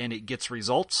and it gets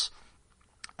results.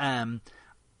 I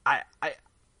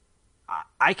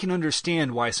can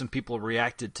understand why some people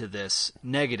reacted to this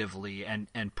negatively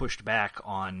and pushed back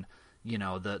on, you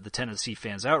know, the Tennessee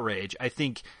fans' outrage. I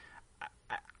think,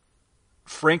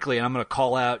 frankly, and I'm going to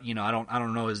call out, you know, I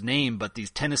don't know his name, but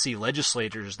these Tennessee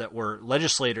legislators that were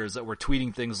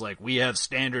tweeting things like, we have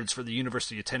standards for the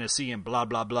University of Tennessee and blah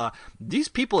blah blah. These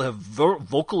people have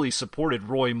vocally supported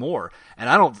Roy Moore, and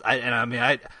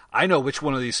I know which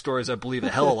one of these stories I believe a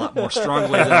hell of a lot more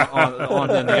strongly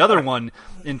than the other one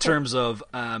in terms of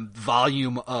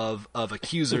volume of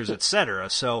accusers, etc.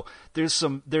 So there's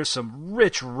some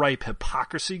rich, ripe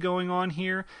hypocrisy going on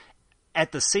here.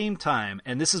 At the same time,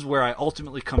 and this is where I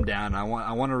ultimately come down, I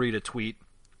want to read a tweet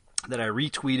that I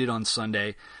retweeted on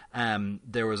Sunday.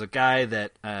 There was a guy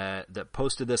that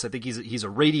posted this. I think he's a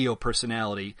radio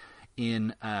personality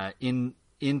in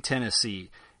Tennessee,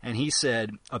 and he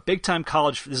said, a big time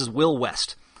college. This is Will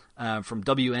West from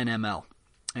WNML.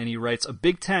 And he writes, a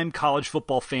big-time college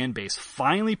football fan base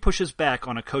finally pushes back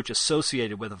on a coach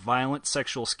associated with a violent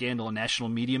sexual scandal and national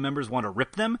media members want to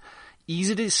rip them.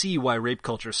 Easy to see why rape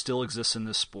culture still exists in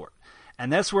this sport.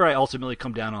 And that's where I ultimately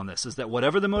come down on this, is that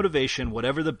whatever the motivation,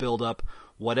 whatever the buildup,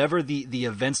 whatever the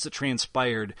events that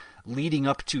transpired leading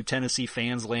up to Tennessee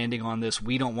fans landing on this,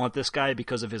 we don't want this guy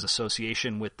because of his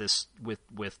association with this, with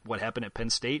what happened at Penn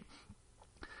State,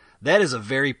 that is a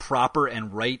very proper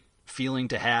and right feeling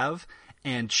to have.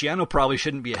 And Schiano probably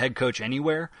shouldn't be a head coach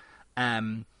anywhere.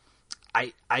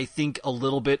 I think a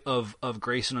little bit of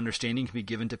grace and understanding can be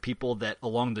given to people that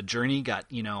along the journey got,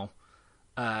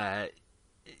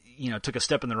 took a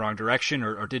step in the wrong direction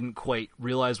or didn't quite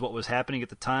realize what was happening at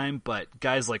the time. But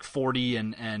guys like 40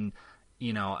 and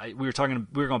we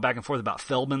were going back and forth about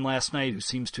Feldman last night, who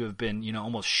seems to have been,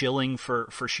 almost shilling for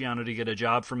Schiano to get a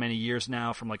job for many years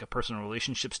now from like a personal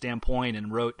relationship standpoint,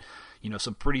 and wrote,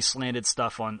 some pretty slanted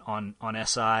stuff on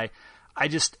SI.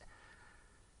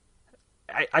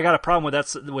 I got a problem with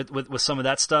that, with some of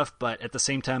that stuff, but at the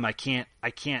same time, I can't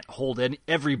hold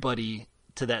everybody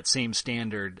to that same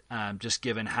standard, just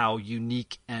given how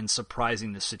unique and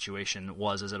surprising this situation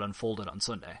was as it unfolded on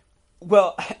Sunday.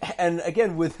 Well, and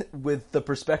again, with the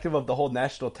perspective of the whole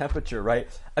national temperature, right?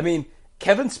 I mean,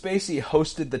 Kevin Spacey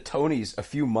hosted the Tonys a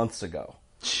few months ago.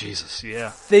 Jesus, yeah.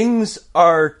 Things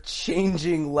are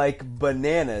changing like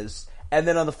bananas. And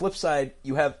then on the flip side,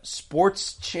 you have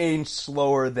sports change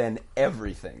slower than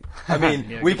everything. I mean,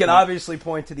 yeah, we can point. Obviously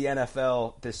point to the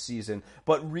NFL this season,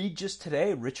 but read just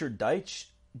today, Richard Deitch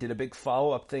did a big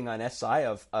follow-up thing on SI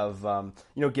of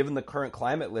given the current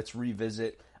climate, let's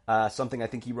revisit something I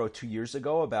think he wrote 2 years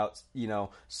ago about,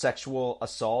 sexual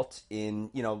assault in,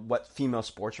 what female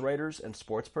sports writers and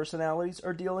sports personalities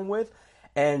are dealing with.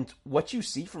 And what you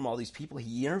see from all these people,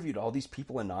 he interviewed all these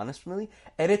people anonymously,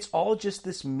 and it's all just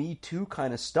this Me Too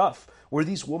kind of stuff, where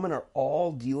these women are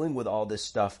all dealing with all this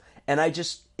stuff. And I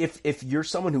just, if you're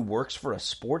someone who works for a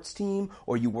sports team,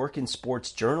 or you work in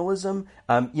sports journalism,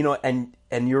 and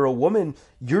you're a woman,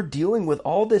 you're dealing with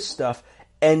all this stuff,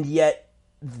 and yet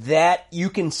that you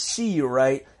can see,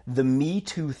 right, the Me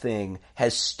Too thing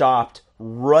has stopped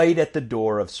right at the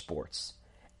door of sports.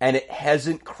 And it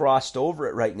hasn't crossed over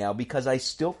it right now, because I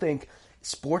still think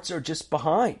sports are just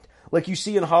behind. Like you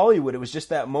see in Hollywood, it was just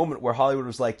that moment where Hollywood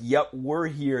was like, yep, we're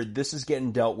here. This is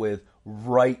getting dealt with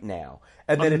right now.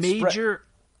 And then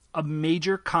a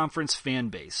major conference fan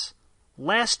base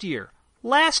last year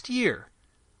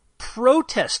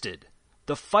protested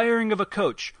the firing of a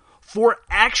coach for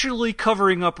actually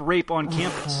covering up rape on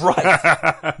campus.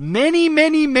 Right. Many,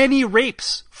 many, many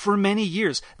rapes for many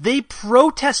years. They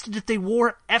protested that they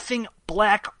wore effing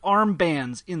black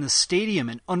armbands in the stadium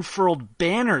and unfurled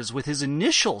banners with his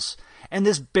initials. And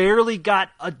this barely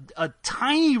got a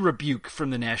tiny rebuke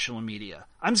from the national media.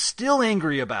 I'm still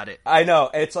angry about it. I know.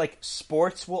 It's like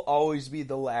sports will always be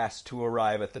the last to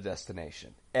arrive at the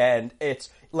destination. And it's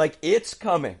like, it's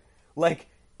coming. Like,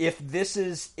 If this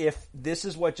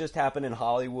is what just happened in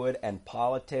Hollywood and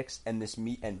politics and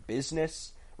and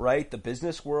business, right? The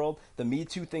business world, the Me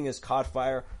Too thing has caught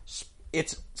fire.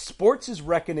 Sports'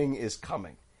 reckoning is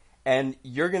coming, and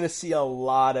you're going to see a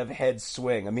lot of heads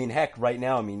swing. I mean, heck, right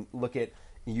now, look at,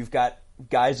 you've got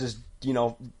guys as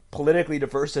politically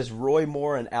diverse as Roy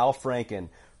Moore and Al Franken,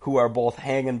 who are both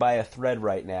hanging by a thread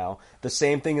right now. The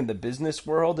same thing in the business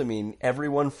world. I mean,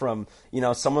 everyone from,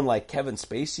 someone like Kevin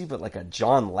Spacey, but like a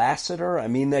John Lasseter. I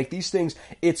mean, like these things,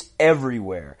 it's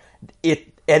everywhere.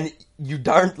 And you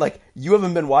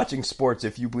haven't been watching sports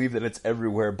if you believe that it's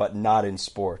everywhere, but not in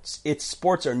sports.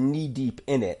 Sports are knee deep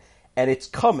in it, and it's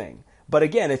coming. But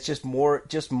again, it's just more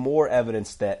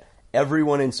evidence that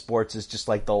everyone in sports is just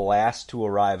like the last to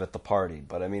arrive at the party.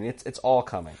 But I mean, it's all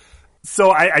coming.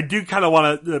 So I do kind of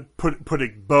want to put a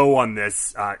bow on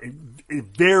this.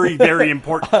 Very, very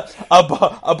important. a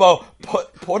bow.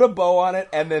 Put a bow on it,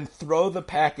 and then throw the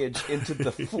package into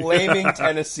the flaming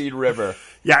Tennessee River.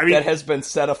 Yeah, that has been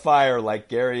set afire like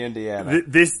Gary, Indiana.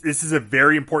 This is a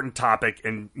very important topic,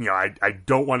 and I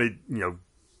don't want to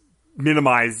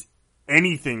minimize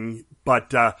anything,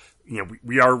 but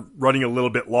we are running a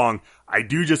little bit long. I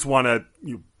do just want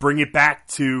to bring it back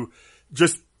to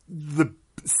just the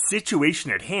situation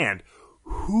at hand.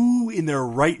 Who in their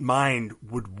right mind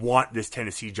would want this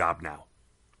Tennessee job now?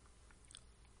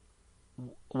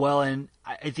 Well, and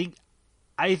I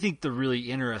think the really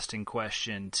interesting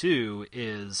question too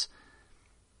is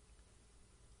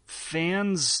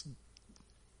fans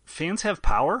have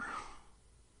power,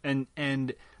 and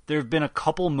there have been a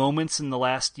couple moments in the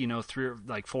last 4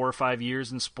 or 5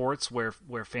 years in sports where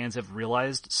fans have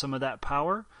realized some of that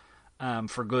power,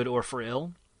 for good or for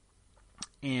ill.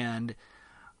 And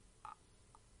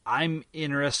I'm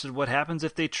interested what happens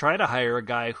if they try to hire a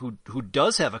guy who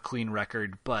does have a clean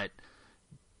record, but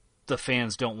the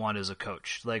fans don't want as a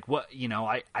coach. Like what,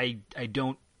 I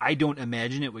don't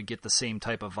imagine it would get the same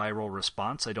type of viral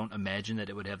response. I don't imagine that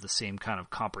it would have the same kind of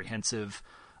comprehensive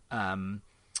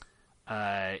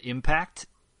impact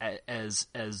as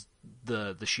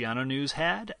the Schiano news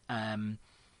had.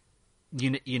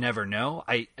 You never know.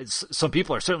 Some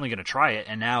people are certainly going to try it,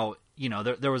 and now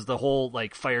there was the whole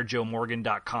like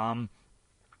firejoemorgan.com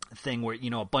thing where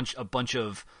a bunch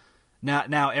of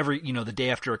now every the day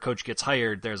after a coach gets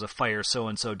hired, there's a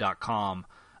firesoandso.com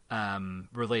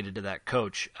related to that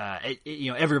coach.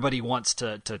 Everybody wants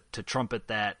to trumpet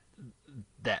that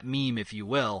meme, if you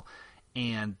will,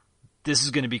 and this is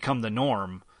going to become the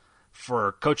norm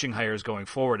for coaching hires going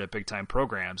forward at big time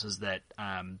programs. Is that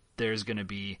there's going to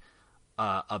be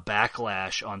a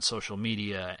backlash on social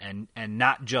media, and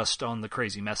not just on the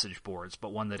crazy message boards,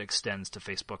 but one that extends to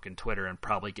Facebook and Twitter and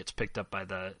probably gets picked up by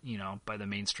the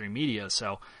mainstream media.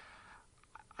 So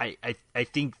I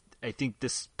think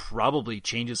this probably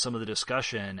changes some of the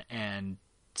discussion, and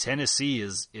Tennessee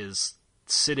is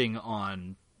sitting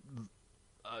on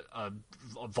a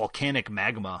volcanic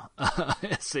magma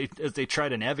as they try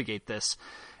to navigate this.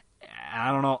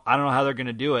 I don't know how they're going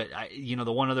to do it.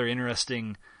 The one other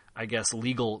interesting, I guess,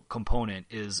 legal component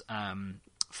is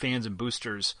fans and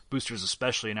boosters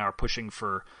especially now are pushing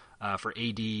for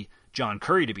AD John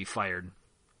Curry to be fired.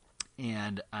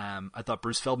 And I thought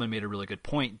Bruce Feldman made a really good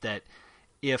point that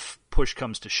if push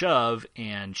comes to shove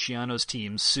and Schiano's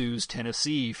team sues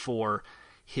Tennessee for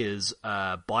his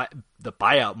the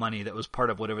buyout money that was part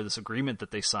of whatever this agreement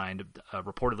that they signed,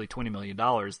 reportedly $20 million,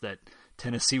 that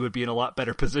Tennessee would be in a lot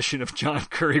better position if John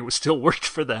Curry was still worked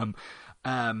for them.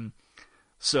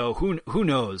 So who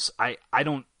knows? I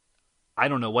don't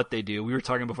know what they do. We were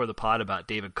talking before the pod about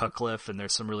David Cutcliffe, and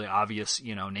there's some really obvious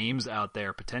names out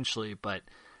there potentially, but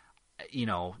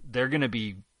they're going to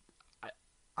be.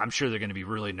 I'm sure they're going to be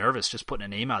really nervous just putting a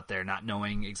name out there, not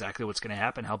knowing exactly what's going to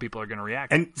happen, how people are going to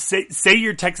react. And say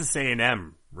you're Texas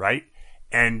A&M, right?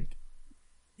 And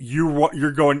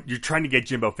you're trying to get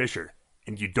Jimbo Fisher,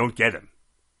 and you don't get him.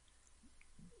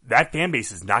 That fan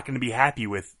base is not going to be happy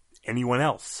with anyone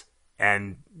else,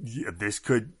 and this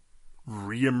could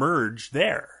reemerge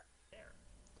there.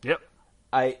 Yep.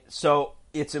 So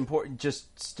it's important.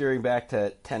 Just steering back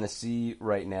to Tennessee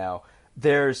right now.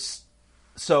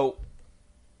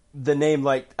 The name,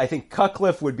 I think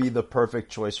Cutcliffe would be the perfect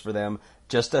choice for them.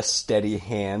 Just a steady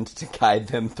hand to guide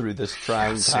them through this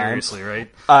trying time. Seriously,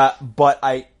 right? But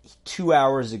 2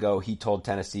 hours ago, he told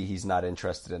Tennessee he's not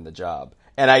interested in the job.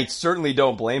 And I certainly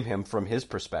don't blame him from his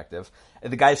perspective.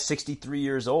 The guy's 63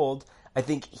 years old. I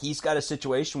think he's got a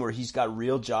situation where he's got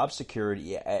real job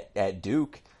security at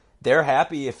Duke. They're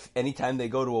happy if anytime they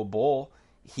go to a bowl,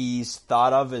 he's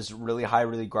thought of as really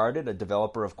highly regarded, a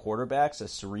developer of quarterbacks, a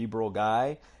cerebral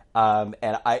guy. And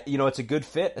it's a good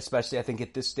fit, especially I think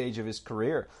at this stage of his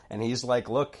career. And he's like,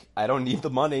 look, I don't need the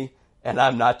money, and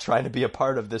I'm not trying to be a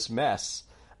part of this mess.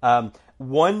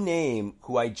 One name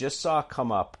who I just saw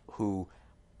come up, who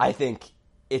I think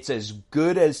it's as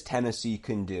good as Tennessee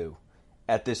can do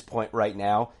at this point right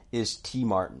now, is T.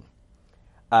 Martin.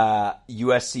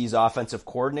 USC's offensive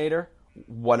coordinator,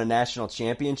 won a national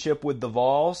championship with the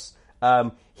Vols.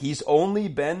 He's only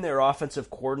been their offensive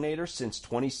coordinator since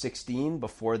 2016.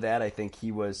 Before that, I think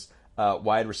he was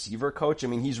wide receiver coach. I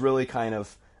mean, he's really kind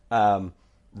of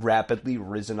rapidly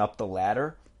risen up the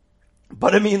ladder.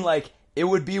 But I mean, it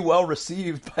would be well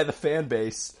received by the fan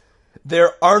base.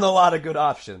 There aren't a lot of good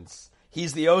options.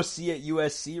 He's the OC at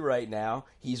USC right now.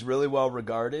 He's really well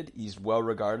regarded. He's well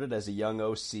regarded as a young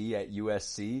OC at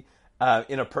USC.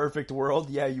 In a perfect world,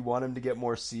 yeah, you want him to get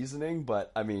more seasoning,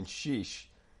 but I mean, sheesh.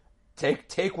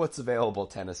 Take what's available,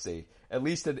 Tennessee. At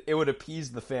least it would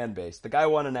appease the fan base. The guy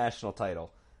won a national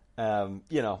title. I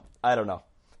don't know.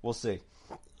 We'll see.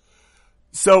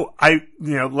 So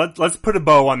let's put a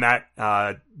bow on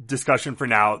that discussion for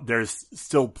now. There's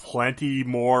still plenty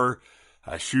more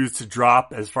shoes to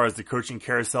drop as far as the coaching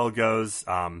carousel goes.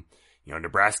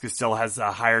 Nebraska still has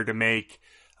a hire to make.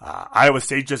 Iowa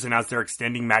State just announced they're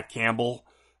extending Matt Campbell.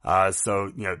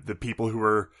 So the people who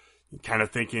are kind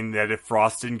of thinking that if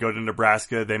Frost didn't go to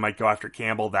Nebraska, they might go after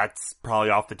Campbell. That's probably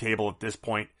off the table at this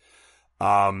point.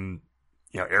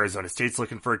 Arizona State's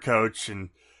looking for a coach, and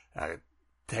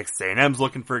Texas A&M's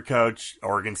looking for a coach.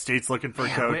 Oregon State's looking for a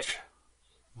coach.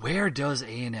 Where does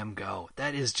A&M go?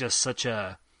 That is just such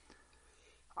a.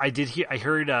 I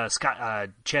heard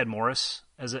Chad Morris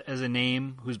as a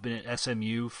name, who's been at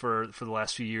SMU for the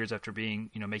last few years after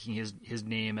being making his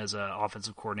name as an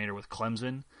offensive coordinator with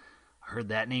Clemson. I heard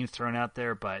that name thrown out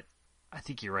there, but I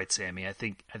think you're right, Sammy. I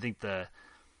think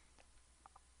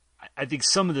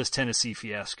some of this Tennessee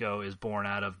fiasco is born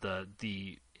out of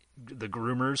the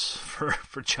groomers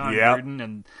for John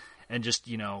Gruden and just,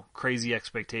 crazy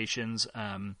expectations.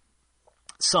 I'm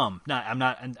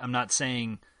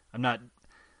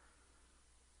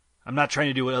not trying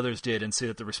to do what others did and say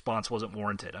that the response wasn't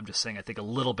warranted. I'm just saying I think a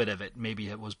little bit of it maybe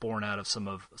it was born out of some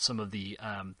of the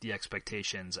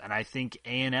expectations. And I think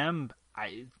A&M,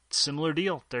 similar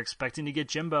deal. They're expecting to get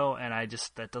Jimbo, and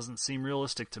that doesn't seem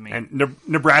realistic to me. And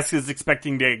Nebraska is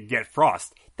expecting to get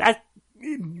Frost. That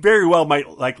very well might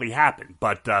likely happen,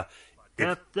 but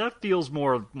that feels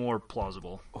more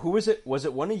plausible. Who was it? Was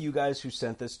it one of you guys who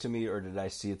sent this to me, or did I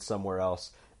see it somewhere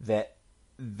else? That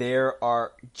there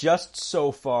are just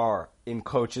so far in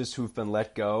coaches who've been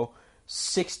let go,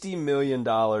 $60 million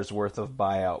worth of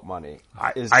buyout money.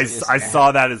 I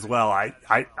saw that as well. I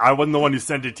wasn't the one who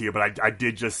sent it to you, but I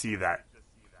did just see that.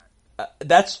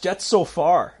 That's so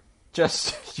far.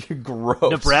 Just gross.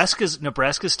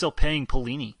 Nebraska's still paying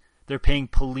Pelini. They're paying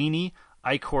Pelini,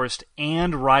 Eichhorst,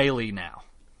 and Riley now.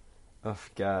 Oh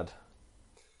God.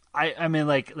 I mean,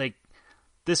 like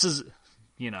this is,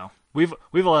 we've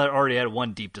already had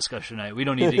one deep discussion tonight. We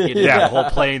don't need to get into the whole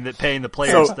paying the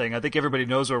players thing. I think everybody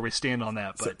knows where we stand on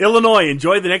that. But so Illinois,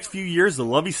 enjoy the next few years of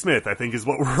Lovie Smith, I think is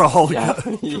what we're all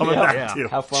coming back to.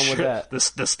 How fun was that?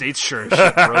 The state's sure as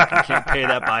shit broke. You can't pay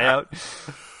that buyout.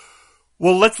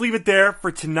 Well, let's leave it there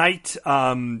for tonight.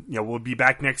 We'll be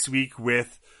back next week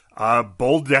with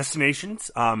bold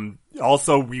destinations.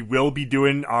 Also, we will be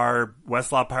doing our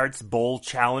Westlaw Pirates Bowl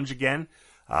Challenge again.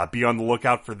 Be on the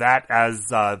lookout for that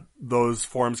as those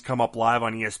forums come up live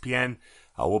on ESPN.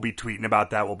 We'll be tweeting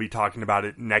about that. We'll be talking about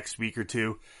it next week or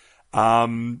two.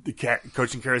 The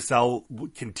coaching carousel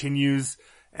continues,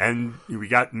 and we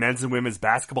got men's and women's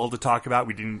basketball to talk about.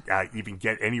 We didn't even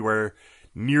get anywhere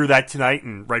near that tonight,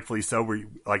 and rightfully so.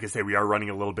 Like I say, we are running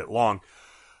a little bit long.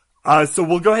 So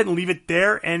we'll go ahead and leave it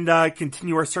there and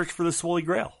continue our search for the Swoley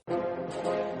Grail.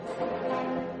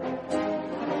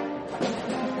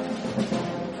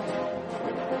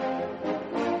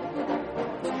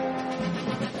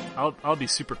 I'll be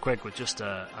super quick with just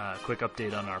a quick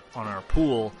update on our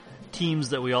pool teams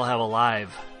that we all have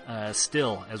alive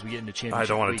still as we get into championship. I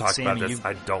don't want to talk Sammy, about this.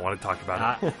 I don't want to talk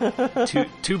about it.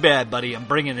 Too bad, buddy. I'm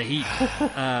bringing the heat.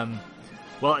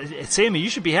 Well, Sammy, you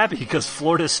should be happy because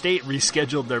Florida State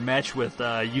rescheduled their match with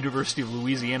University of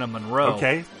Louisiana Monroe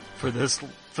for this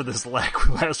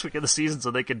last week of the season, so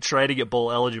they could try to get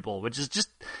bowl eligible, which is just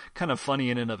kind of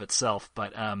funny in and of itself.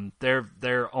 But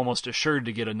they're almost assured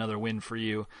to get another win for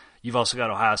you. You've also got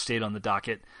Ohio State on the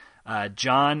docket.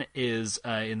 John is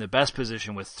in the best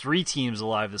position with 3 teams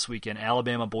alive this weekend.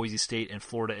 Alabama, Boise State, and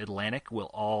Florida Atlantic will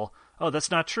all... Oh,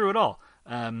 that's not true at all.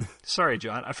 Sorry,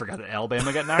 John. I forgot that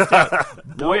Alabama got knocked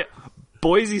out.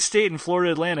 Boise State and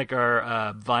Florida Atlantic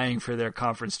are vying for their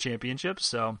conference championships,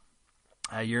 so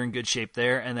you're in good shape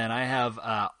there. And then I have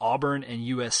Auburn and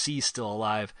USC still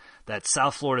alive. That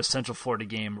South Florida, Central Florida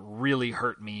game really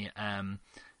hurt me.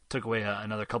 Took away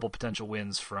another couple potential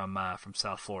wins from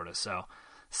South Florida. So,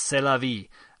 c'est la vie.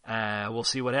 We'll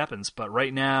see what happens. But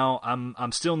right now,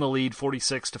 I'm still in the lead,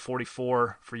 46-44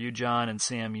 for you, John, and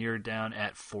Sam, you're down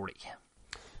at 40.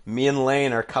 Me and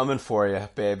Lane are coming for you,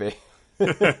 baby.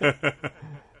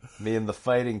 Me and the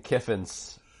Fighting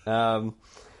Kiffins.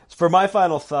 For my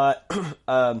final thought,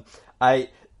 I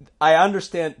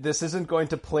understand this isn't going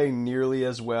to play nearly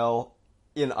as well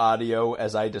in audio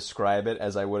as I describe it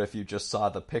as I would if you just saw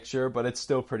the picture, but it's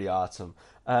still pretty awesome.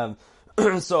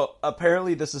 So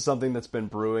apparently this is something that's been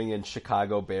brewing in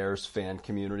Chicago Bears fan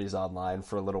communities online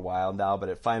for a little while now, but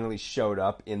it finally showed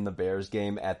up in the Bears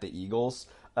game at the Eagles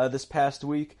this past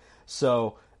week.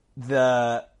 So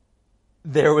there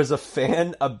was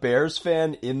a Bears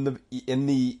fan in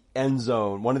the end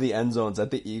zone, one of the end zones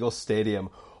at the Eagles Stadium,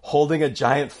 holding a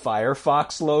giant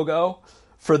Firefox logo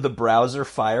for the browser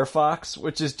Firefox,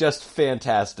 which is just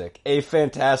fantastic. A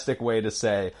fantastic way to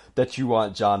say that you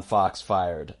want John Fox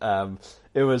fired.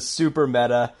 It was super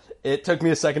meta. It took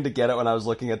me a second to get it when I was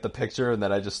looking at the picture, and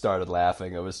then I just started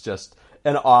laughing. It was just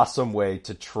an awesome way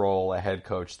to troll a head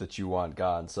coach that you want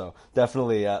gone. So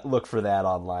definitely look for that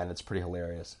online. It's pretty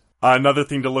hilarious. Another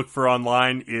thing to look for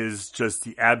online is just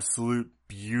the absolute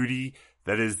beauty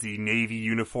that is the Navy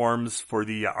uniforms for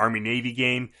the Army-Navy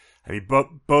game. I mean,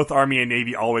 both Army and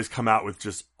Navy always come out with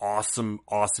just awesome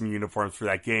uniforms for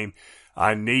that game.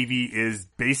 Navy is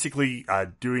basically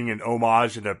doing an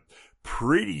homage and a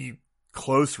pretty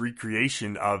close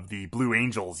recreation of the Blue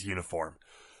Angels uniform.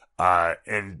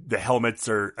 And the helmets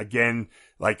are, again,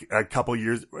 like a couple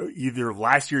years, either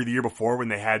last year or the year before, when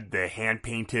they had the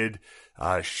hand-painted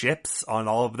ships on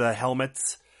all of the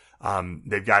helmets.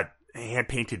 They've got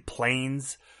hand-painted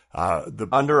planes. The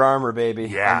Under Armour, baby.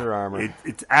 Yeah, Under Armour.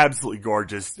 It's absolutely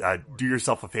gorgeous. Do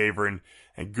yourself a favor and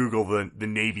Google the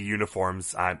Navy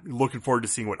uniforms. I'm looking forward to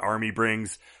seeing what Army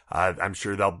brings. I'm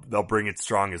sure they'll bring it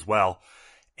strong as well.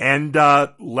 And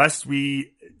lest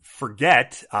we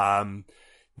forget,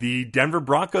 the Denver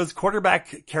Broncos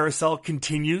quarterback carousel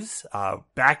continues.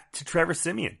 Back to Trevor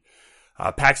Siemian.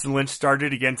 Paxton Lynch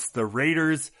started against the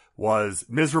Raiders, was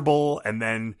miserable, and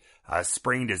then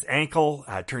sprained his ankle.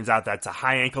 Turns out that's a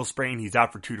high ankle sprain. He's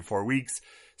out for 2 to 4 weeks.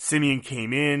 Siemian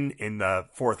came in the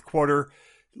fourth quarter,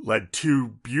 led 2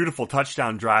 beautiful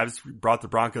touchdown drives, brought the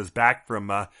Broncos back from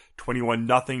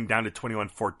 21-0 down to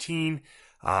 21-14.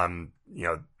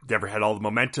 Denver had all the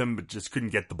momentum, but just couldn't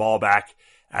get the ball back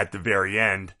at the very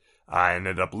end, and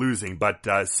ended up losing. But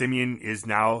Siemian is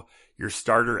now your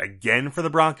starter again for the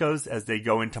Broncos as they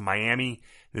go into Miami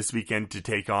this weekend to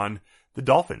take on the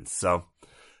Dolphins. So,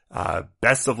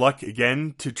 best of luck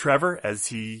again to Trevor as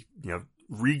he,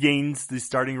 regains the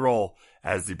starting role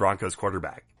as the Broncos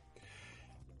quarterback.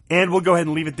 And we'll go ahead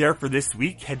and leave it there for this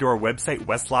week. Head to our website,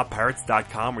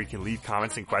 westlottpirates.com, where you can leave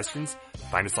comments and questions.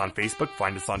 Find us on Facebook.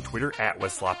 Find us on Twitter at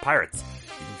westlottpirates.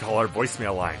 You can call our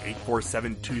voicemail line,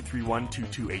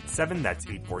 847-231-2287. That's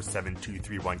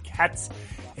 847-231-CATS.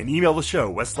 And email the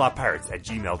show,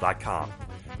 westlottpirates@gmail.com.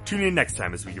 Tune in next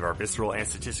time as we give our visceral and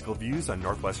statistical views on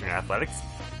Northwestern athletics.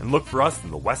 And look for us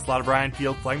in the west lot of Ryan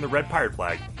Field flying the red pirate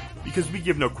flag, because we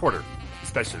give no quarter,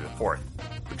 especially the fourth.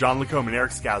 For John Lacombe and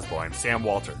Eric Scasbo, I'm Sam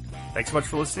Walter. Thanks so much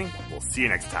for listening. We'll see you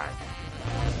next time.